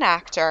is an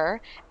actor,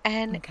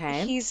 and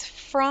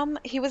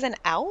he was an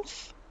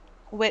elf,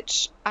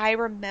 which I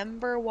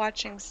remember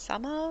watching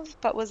some of,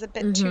 but was a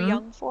bit too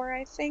young for,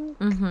 I think.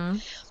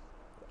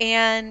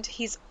 And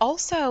he's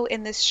also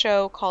in this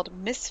show called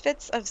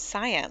Misfits of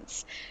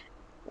Science.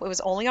 It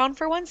was only on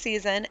for one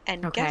season,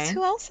 and guess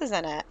who else is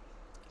in it?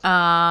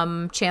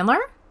 Chandler?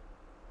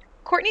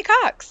 Courtney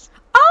Cox.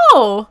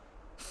 Oh,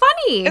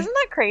 funny. Isn't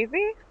that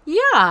crazy?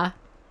 Yeah.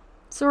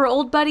 So her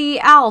old buddy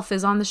Alf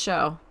is on the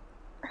show.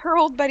 Her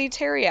old buddy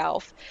Terry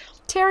Alf.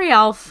 Terry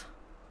Alf.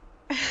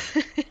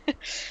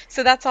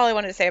 So that's all I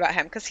wanted to say about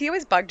him, because he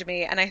always bugged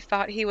me, and I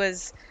thought he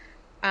was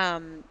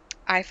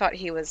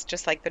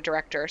just like the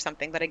director or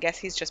something, but I guess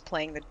he's just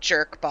playing the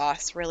jerk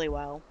boss really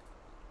well.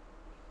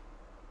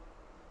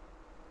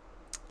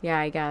 Yeah,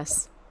 I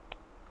guess.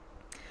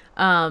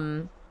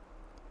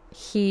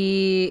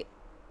 He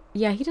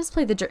does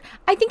play the jerk.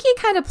 I think he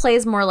kind of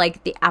plays more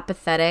like the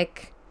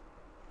apathetic,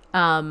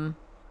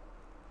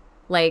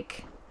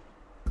 like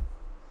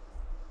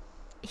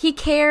he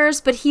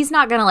cares, but he's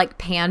not gonna like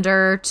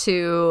pander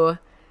to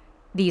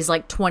these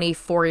like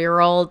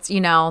 24-year-olds, you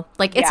know,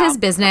 like it's his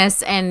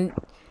business. And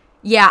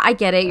yeah, I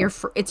get it.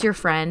 It's your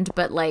friend,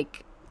 but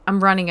like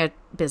I'm running a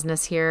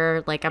business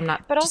here. Like I'm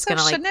not. But just also,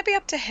 gonna, shouldn't it be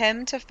up to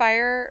him to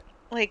fire?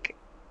 Like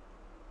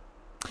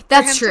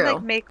that's true. To,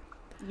 like,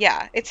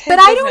 it's his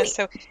business,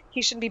 so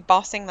he shouldn't be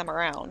bossing them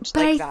around.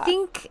 But like I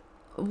think,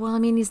 well, I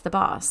mean, he's the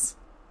boss.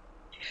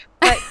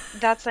 But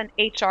that's an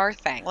HR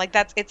thing. Like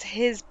it's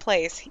his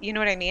place. You know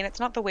what I mean?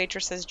 It's not the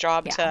waitress's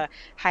job to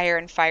hire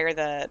and fire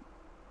the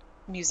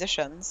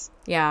musicians.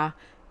 Yeah.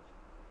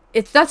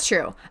 That's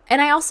true.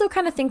 And I also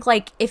kind of think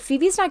like if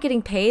Phoebe's not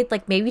getting paid,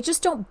 like maybe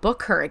just don't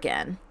book her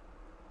again.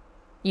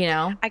 You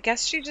know? I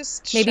guess she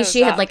just maybe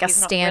she had like a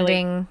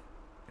standing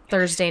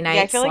Thursday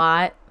night slot.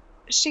 Like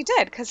she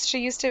did, because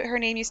her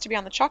name used to be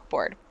on the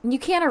chalkboard. You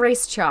can't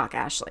erase chalk,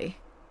 Ashley.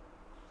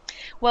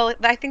 Well,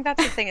 I think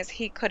that's the thing, is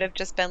he could have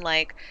just been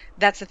like,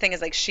 that's the thing,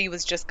 is like she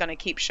was just going to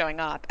keep showing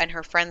up and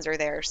her friends are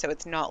there, so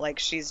it's not like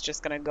she's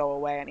just going to go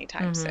away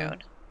anytime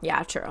soon.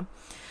 Yeah, true.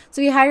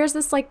 So he hires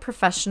this like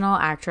professional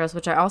actress,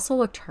 which I also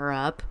looked her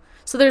up.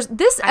 So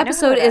this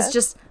episode is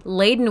just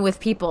laden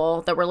with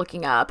people that we're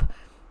looking up.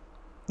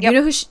 Yep.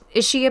 You know is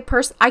she a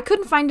person? I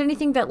couldn't find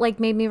anything that like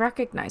made me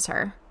recognize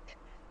her.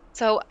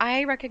 So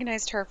I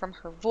recognized her from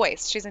her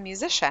voice. She's a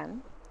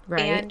musician.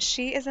 Right. And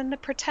she is in The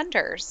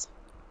Pretenders.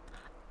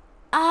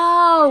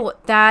 Oh,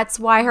 that's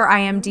why her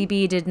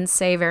IMDb didn't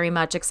say very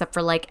much except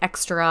for like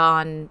extra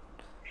on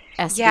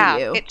SVU.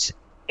 Yeah,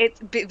 it's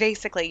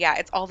basically,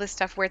 it's all this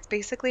stuff where it's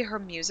basically her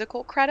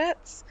musical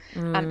credits.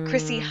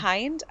 Chrissy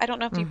Hind. I don't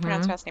know if you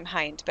pronounce her last name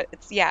Hind, but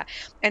it's,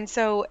 And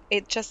so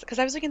it just, because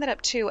I was looking that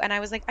up too, and I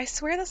was like, I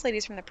swear this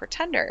lady's from The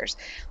Pretenders.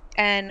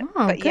 And,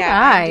 but good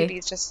eye.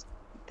 IMDb's just,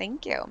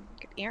 thank you.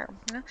 Good ear.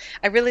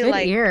 I really good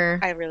like, ear.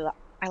 I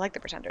like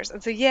The Pretenders.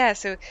 And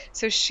so,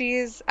 so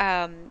she's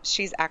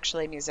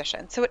actually a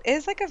musician. So it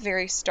is like a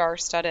very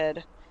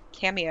star-studded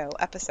cameo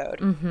episode.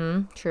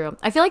 True.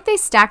 I feel like they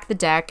stack the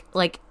deck,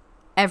 like,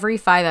 every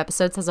 5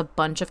 episodes has a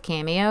bunch of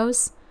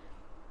cameos,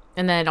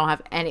 and then I don't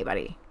have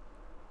anybody.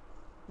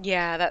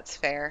 Yeah, that's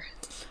fair.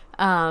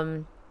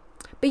 But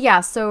yeah,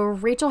 so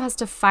Rachel has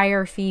to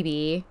fire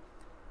Phoebe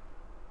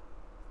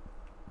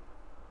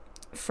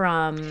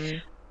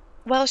from...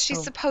 Well,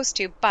 she's supposed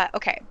to, but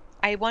okay.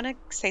 I want to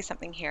say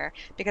something here,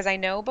 because I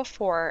know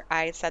before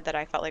I said that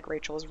I felt like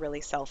Rachel was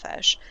really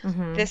selfish.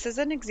 This is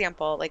an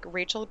example. Like,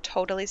 Rachel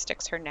totally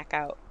sticks her neck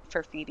out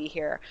for Phoebe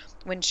here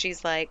when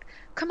she's like,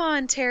 come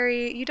on,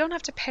 Terry, you don't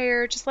have to pay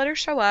her. Just let her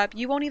show up.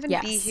 You won't even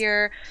be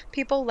here.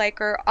 People like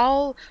her.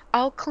 I'll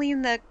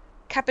clean the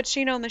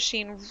cappuccino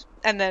machine.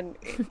 And then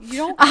you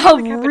don't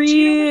clean the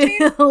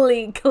cappuccino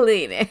really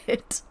clean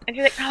it. And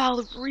you're like, oh,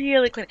 I'll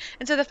really clean it.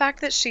 And so the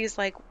fact that she's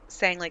like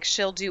saying like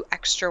she'll do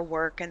extra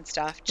work and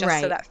stuff just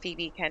so that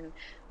Phoebe can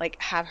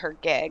like have her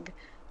gig,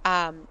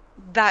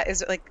 that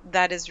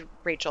is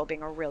Rachel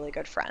being a really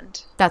good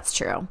friend. That's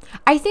true.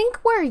 I think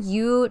where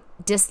you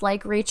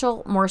dislike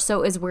Rachel more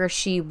so is where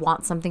she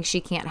wants something she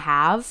can't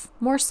have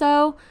more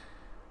so.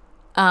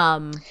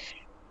 Because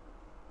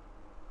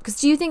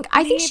do you think...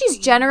 I think she's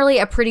generally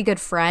a pretty good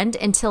friend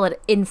until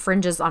it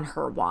infringes on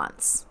her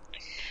wants.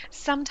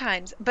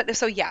 Sometimes. But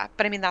so,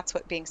 but I mean, that's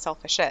what being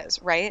selfish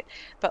is, right?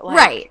 But like...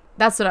 Right.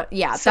 That's what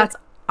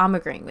I'm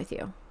agreeing with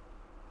you.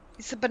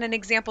 So, but an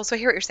example... So I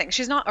hear what you're saying.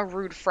 She's not a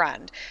rude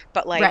friend,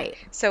 but like... Right.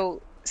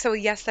 So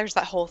yes, there's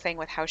that whole thing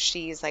with how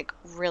she's like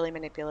really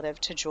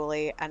manipulative to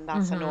Julie, and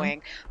that's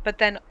annoying. But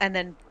then... And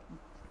then...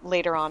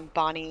 later on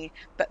Bonnie,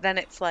 but then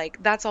it's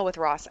like that's all with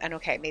Ross, and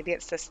okay, maybe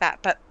it's that,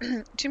 but do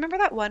you remember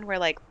that one where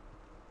like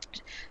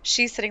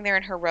she's sitting there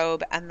in her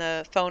robe and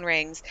the phone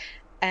rings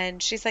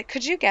and she's like,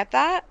 could you get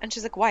that? And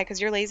she's like, why? Because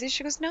you're lazy?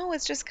 She goes, no,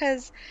 it's just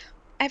because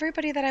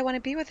everybody that I want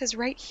to be with is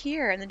right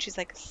here. And then she's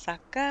like,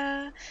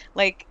 sucka.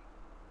 Like,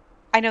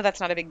 I know that's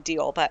not a big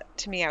deal, but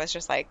to me, I was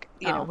just like,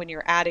 you know, when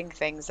you're adding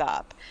things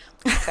up.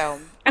 So,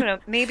 I don't know.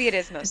 Maybe it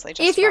is mostly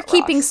just if you're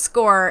keeping Ross.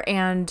 score,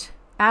 and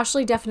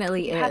Ashley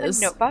definitely You is. have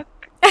a notebook?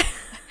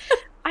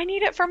 I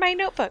need it for my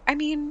notebook. I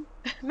mean,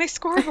 my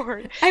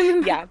scoreboard.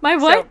 Yeah. My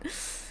what?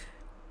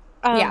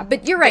 So, yeah,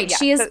 but you're right.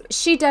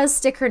 She does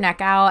stick her neck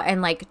out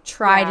and like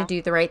try to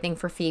do the right thing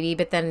for Phoebe,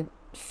 but then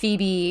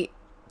Phoebe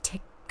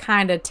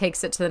kind of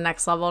takes it to the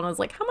next level and is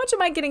like, how much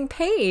am I getting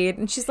paid?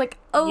 And she's like,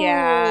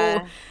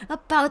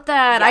 about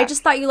that. I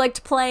just thought you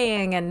liked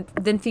playing. And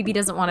then Phoebe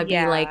doesn't want to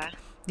be like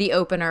the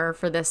opener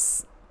for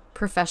this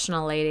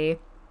professional lady.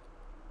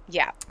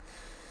 Yeah.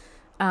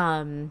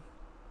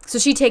 So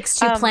she takes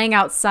to playing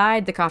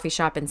outside the coffee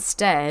shop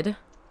instead,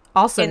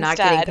 also not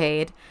getting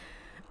paid.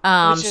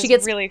 Which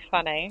is really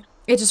funny.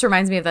 It just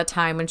reminds me of that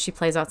time when she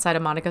plays outside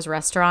of Monica's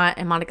restaurant,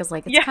 and Monica's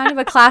like, it's kind of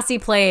a classy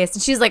place.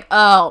 And she's like,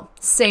 oh,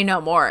 say no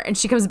more. And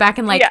she comes back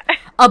in like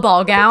a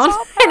ball gown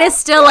and is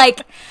still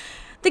like,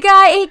 the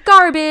guy ate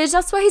garbage.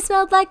 That's why he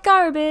smelled like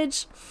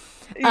garbage.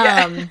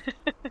 Yeah.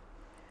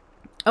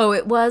 Oh,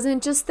 it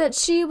wasn't just that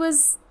she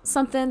was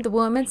something. The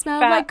woman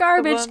smelled like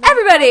garbage.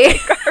 Everybody.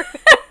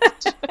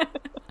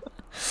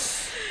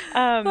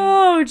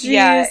 Oh, jeez.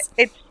 Yeah,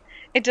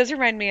 it does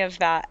remind me of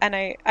that. And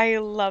I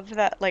love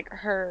that, like,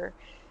 her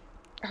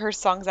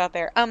songs out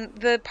there.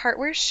 The part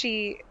where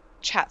she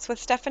chats with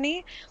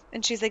Stephanie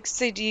and she's like,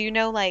 so do you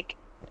know like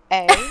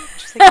A?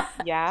 She's like,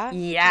 yeah.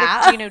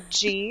 Yeah. Like, do you know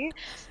G?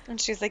 And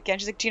she's like, yeah.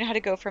 And she's like, do you know how to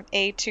go from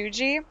A to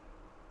G?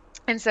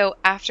 And so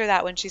after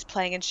that, when she's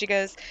playing and she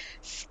goes,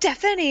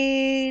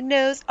 Stephanie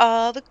knows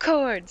all the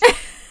chords.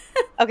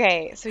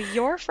 Okay, so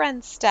your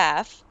friend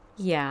Steph.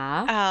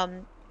 Yeah.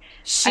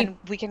 And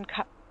we can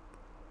cut.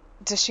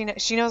 Does she know?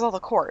 She knows all the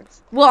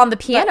chords. Well, on the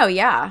piano,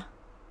 yeah.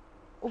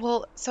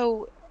 Well,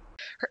 so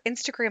her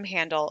Instagram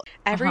handle,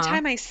 every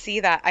time I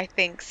see that, I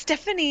think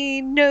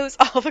Stephanie knows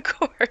all the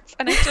chords.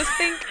 And I just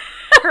think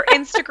her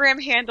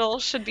Instagram handle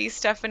should be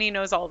Stephanie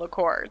knows all the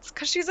chords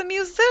because she's a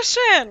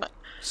musician.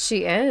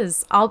 She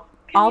is. I'll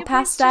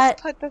pass that.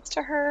 Just put this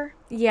to her.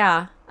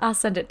 Yeah, I'll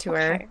send it to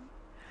her.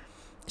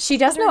 She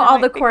does know all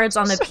the chords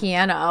on the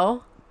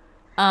piano.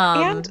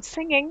 And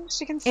singing.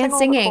 She can sing all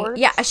the chords.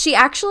 Yeah, she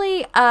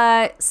actually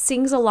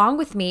sings along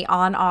with me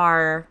on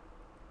our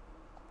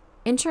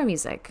intro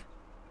music.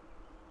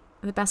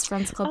 The Best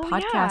Friends Club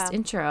podcast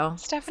intro.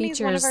 Stephanie's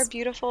one of our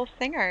beautiful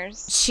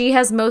singers. She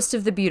has most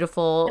of the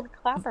beautiful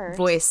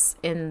voice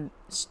in...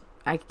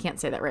 I can't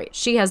say that right.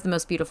 She has the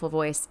most beautiful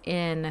voice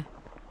in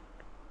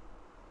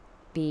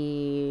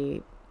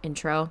the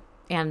intro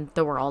and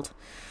the world.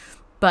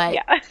 But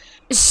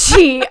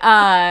she...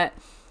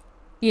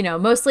 you know,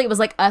 mostly it was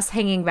like us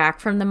hanging back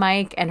from the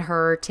mic and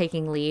her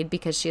taking lead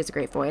because she has a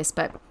great voice.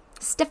 But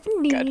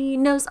Stephanie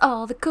knows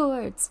all the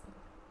chords.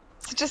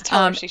 So just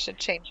tell her she should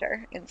change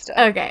her Insta.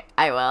 Okay,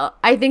 I will.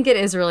 I think it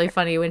is really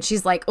funny when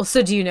she's like, oh,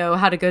 so do you know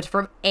how to go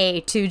from A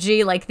to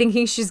G? Like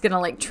thinking she's going to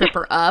like trip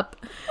her up.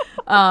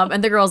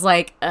 And the girl's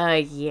like,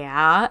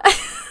 yeah.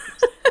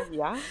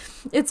 Yeah.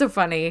 It's so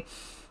funny.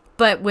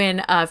 But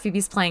when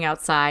Phoebe's playing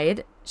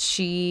outside,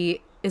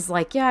 she is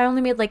like, yeah, I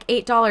only made like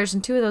 $8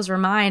 and 2 of those were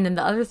mine and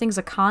the other thing's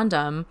a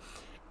condom.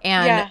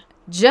 And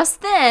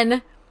just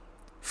then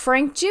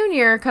Frank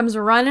Jr. comes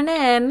running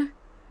in.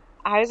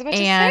 I was about to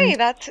say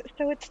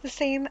it's the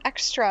same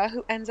extra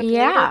who ends up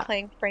later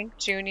playing Frank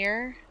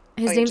Jr.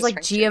 His name's like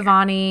Frank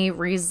Giovanni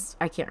Rees.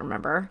 I can't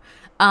remember.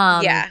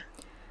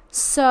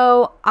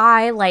 So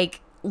I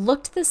like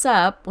looked this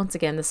up. Once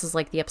again, this is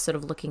like the episode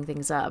of looking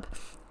things up.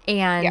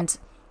 And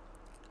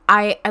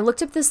I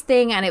looked up this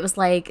thing and it was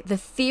like, the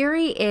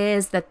theory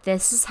is that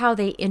this is how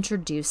they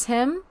introduce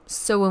him.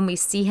 So when we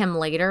see him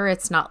later,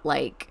 it's not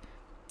like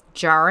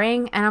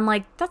jarring. And I'm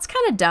like, that's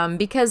kind of dumb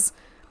because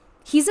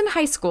he's in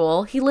high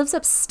school. He lives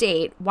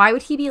upstate. Why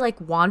would he be like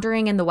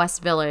wandering in the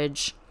West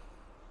Village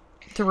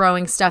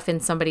throwing stuff in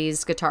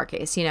somebody's guitar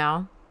case, you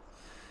know?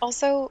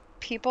 Also,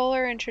 people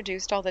are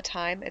introduced all the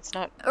time. It's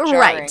not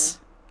jarring.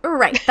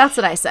 Right. That's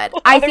what I said.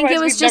 I think it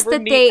was just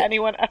that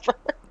anyone ever.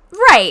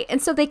 Right. And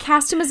so they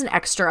cast him as an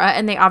extra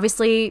and they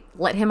obviously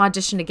let him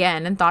audition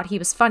again and thought he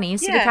was funny.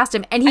 So they cast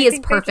him and he is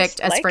perfect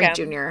as Frank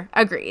Jr.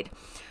 Agreed.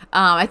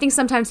 I think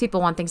sometimes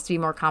people want things to be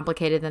more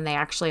complicated than they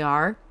actually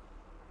are.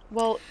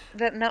 Well,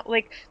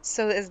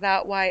 so is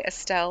that why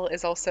Estelle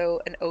is also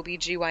an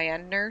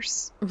OBGYN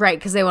nurse? Right,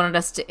 because they wanted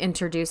us to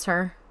introduce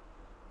her.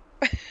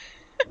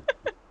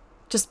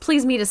 Just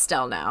please meet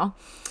Estelle now.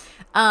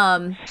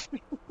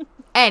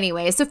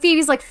 Anyway, so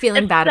Phoebe's like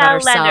feeling bad about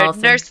herself.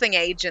 Leonard, nursing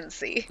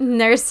agency.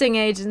 Nursing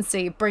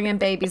agency, bringing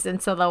babies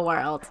into the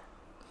world.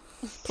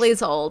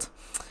 Please hold.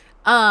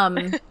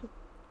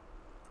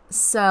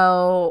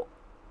 So...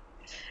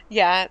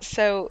 Yeah,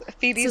 so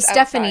Phoebe's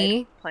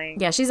Stephanie, playing.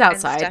 Yeah, she's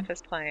outside. And Steph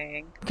is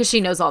playing. Because she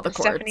knows all the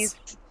chords. Stephanie's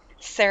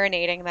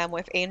serenading them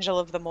with Angel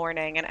of the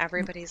Morning, and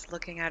everybody's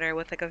looking at her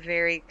with like a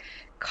very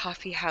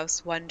coffee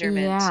house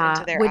wonderment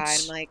into their eye.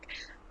 I'm like,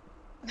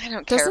 I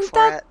don't care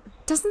for it.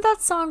 Doesn't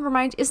that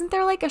song isn't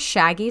there like a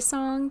Shaggy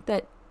song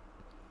that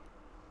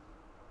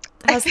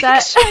has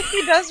that.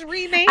 Shaggy does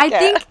remake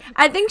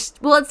I think.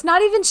 Well, it's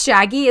not even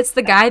Shaggy. It's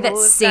the guy that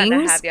sings.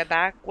 Gonna have you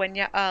back when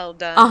you're all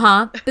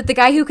done. But the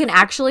guy who can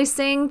actually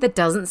sing that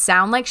doesn't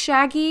sound like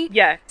Shaggy.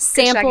 Yeah.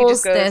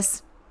 Samples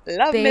this.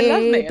 Love me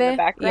in the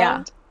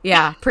background.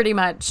 Yeah, pretty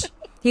much.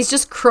 He's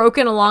just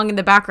croaking along in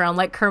the background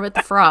like Kermit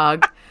the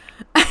Frog.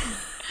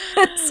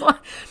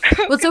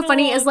 What's so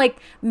funny is like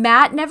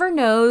Matt never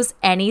knows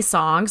any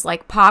songs.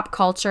 Like pop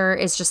culture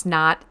is just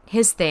not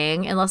his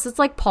thing unless it's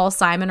like Paul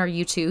Simon or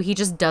U2. He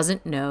just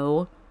doesn't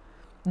know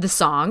the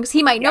songs.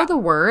 He might know the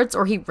words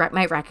or he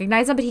might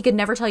recognize them, but he could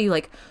never tell you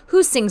like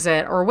who sings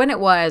it or when it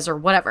was or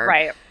whatever.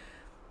 Right.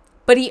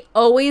 But he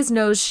always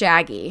knows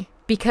Shaggy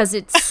because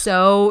it's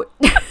so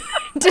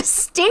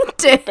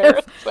distinctive.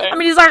 I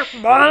mean, he's like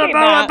my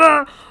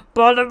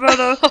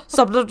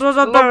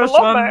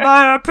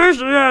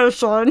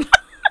appreciation.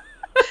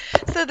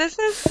 So this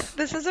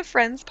is a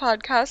Friends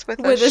podcast with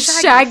a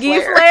shaggy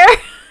flair.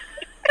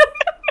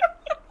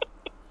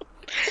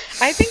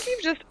 I think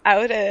you've just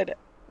outed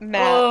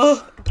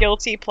Matt's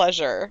guilty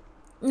pleasure.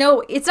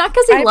 No, it's not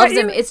because he loves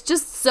him. It's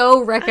just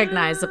so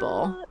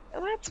recognizable.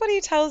 That's what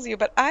he tells you,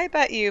 but I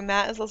bet you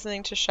Matt is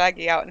listening to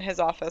Shaggy out in his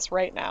office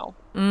right now.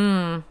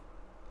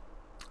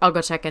 I'll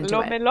go check into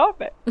it.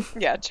 Love it.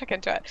 Yeah, check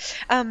into it.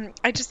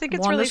 I just think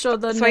it's really so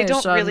I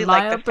don't really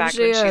like the fact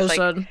when she's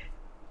like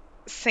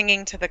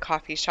singing to the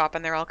coffee shop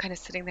and they're all kind of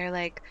sitting there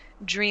like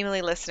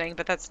dreamily listening,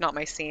 but that's not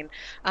my scene.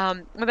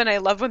 But then I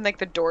love when like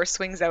the door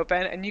swings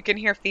open and you can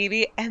hear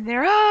Phoebe and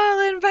they're all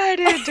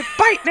invited to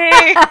bite me.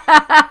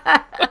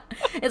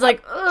 It's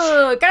like,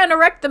 oh, kind of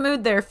wrecked the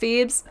mood there,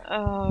 Phoebes.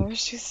 Oh,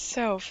 she's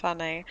so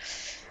funny.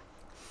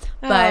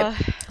 But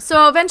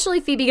so eventually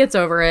Phoebe gets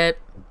over it.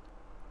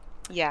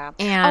 Yeah.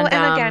 And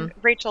again,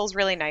 Rachel's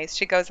really nice.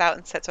 She goes out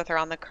and sits with her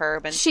on the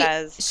curb and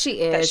says that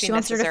she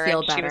wants her to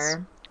feel better. She was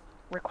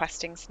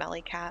requesting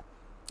Smelly Cat.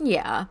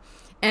 Yeah.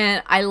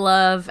 And I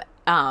love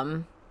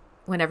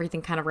when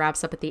everything kind of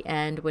wraps up at the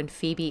end when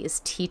Phoebe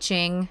is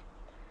teaching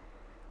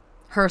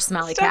her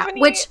Smelly Cat,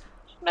 which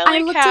I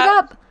looked it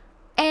up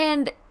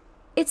and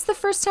it's the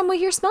first time we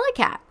hear Smelly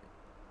Cat.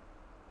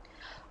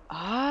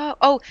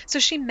 Oh, so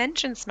she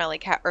mentioned Smelly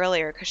Cat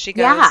earlier because she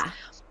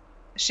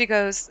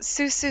goes,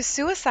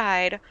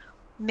 suicide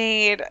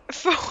made,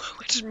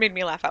 which made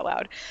me laugh out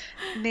loud,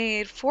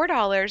 made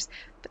 $4,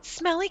 but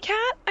Smelly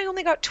Cat, I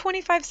only got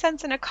 25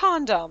 cents in a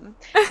condom.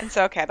 And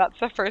so, okay, that's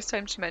the first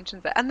time she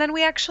mentions it. And then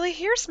we actually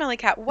hear Smelly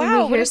Cat.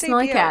 Wow, what a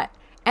Smelly Cat.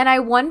 And I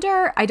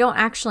wonder, I don't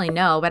actually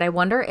know, but I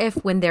wonder if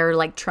when they're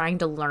like trying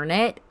to learn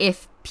it,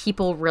 if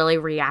people really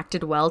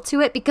reacted well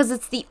to it, because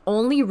it's the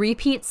only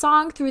repeat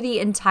song through the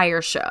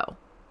entire show.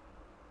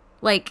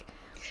 Like,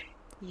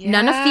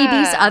 none of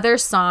Phoebe's other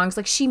songs,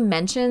 like she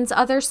mentions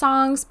other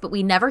songs, but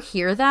we never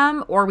hear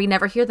them or we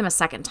never hear them a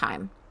second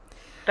time.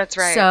 That's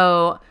right.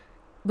 So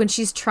when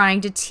she's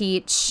trying to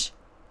teach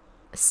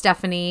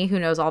Stephanie, who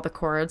knows all the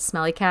chords,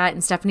 Smelly Cat,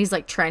 and Stephanie's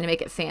like trying to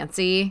make it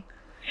fancy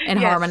and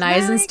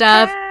harmonize and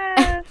stuff.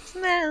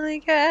 Smelly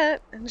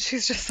Cat. And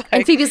she's just like...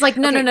 And Phoebe's like,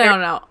 no.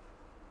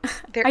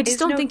 I just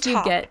don't think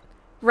you get...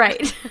 Right.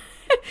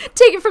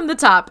 Take it from the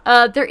top.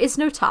 There is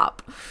no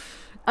top.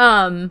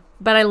 But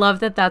I love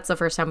that that's the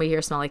first time we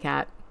hear Smelly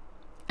Cat.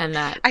 And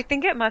that... I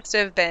think it must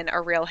have been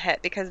a real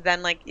hit because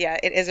then, like, yeah,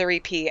 it is a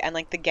repeat and,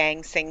 like, the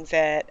gang sings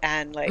it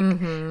and, like,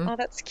 oh,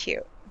 that's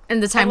cute.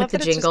 And the time with the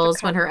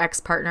jingles when her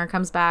ex-partner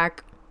comes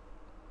back.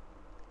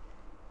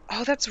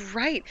 Oh, that's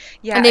right.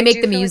 Yeah. And they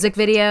make the music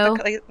video.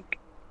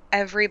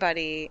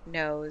 Everybody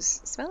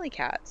knows Smelly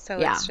Cat. So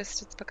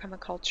it's become a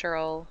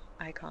cultural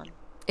icon.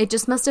 It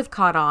just must have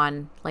caught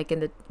on, like,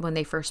 when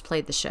they first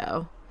played the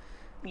show.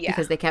 Yeah.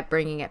 Because they kept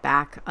bringing it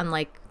back.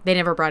 Unlike, they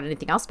never brought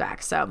anything else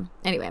back. So,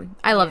 anyway,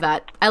 I love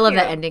that. I love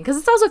that ending. Because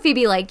it's also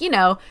Phoebe, like, you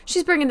know,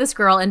 she's bringing this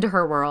girl into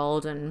her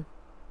world and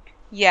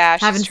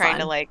she's trying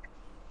to, like,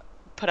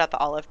 put out the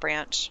olive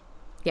branch.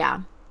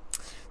 Yeah.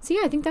 So,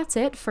 yeah, I think that's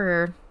it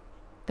for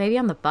Baby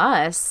on the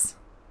Bus.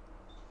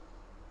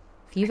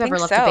 If you've ever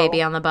left a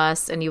baby on the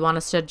bus and you want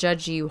us to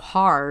judge you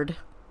hard,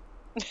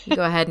 you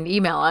go ahead and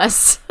email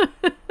us.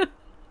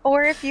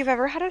 Or if you've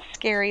ever had a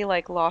scary,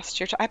 like, lost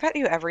your child. I bet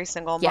you every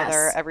single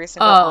mother, every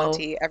single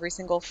auntie, every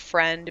single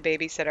friend,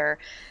 babysitter.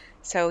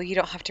 So you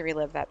don't have to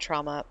relive that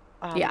trauma.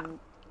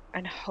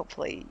 And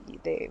hopefully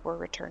they were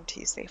returned to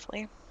you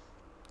safely.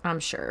 I'm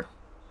sure.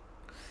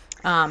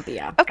 But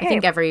yeah. Okay. I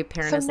think every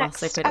parent has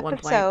lost their kid at one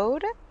point. Next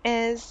episode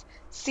is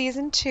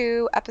season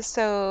 2,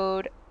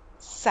 episode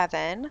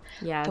 7.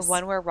 Yes. The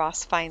one where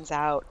Ross finds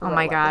out. Oh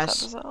my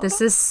gosh.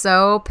 This is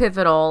so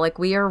pivotal. Like,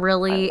 we are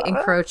really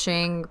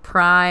encroaching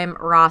prime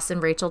Ross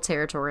and Rachel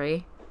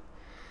territory.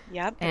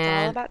 Yep.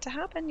 It's all about to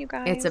happen, you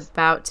guys. It's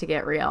about to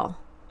get real.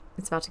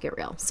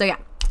 So yeah.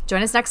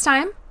 Join us next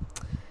time.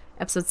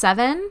 Episode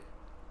 7.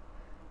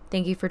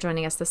 Thank you for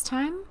joining us this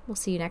time. We'll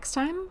see you next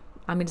time.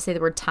 I'm going to say the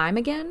word time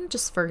again,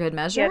 just for good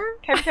measure.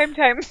 Yeah, time.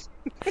 time.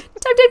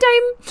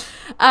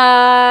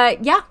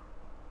 Yeah.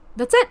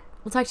 That's it.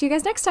 We'll talk to you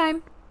guys next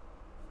time.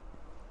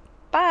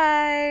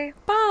 Bye.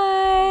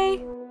 Bye.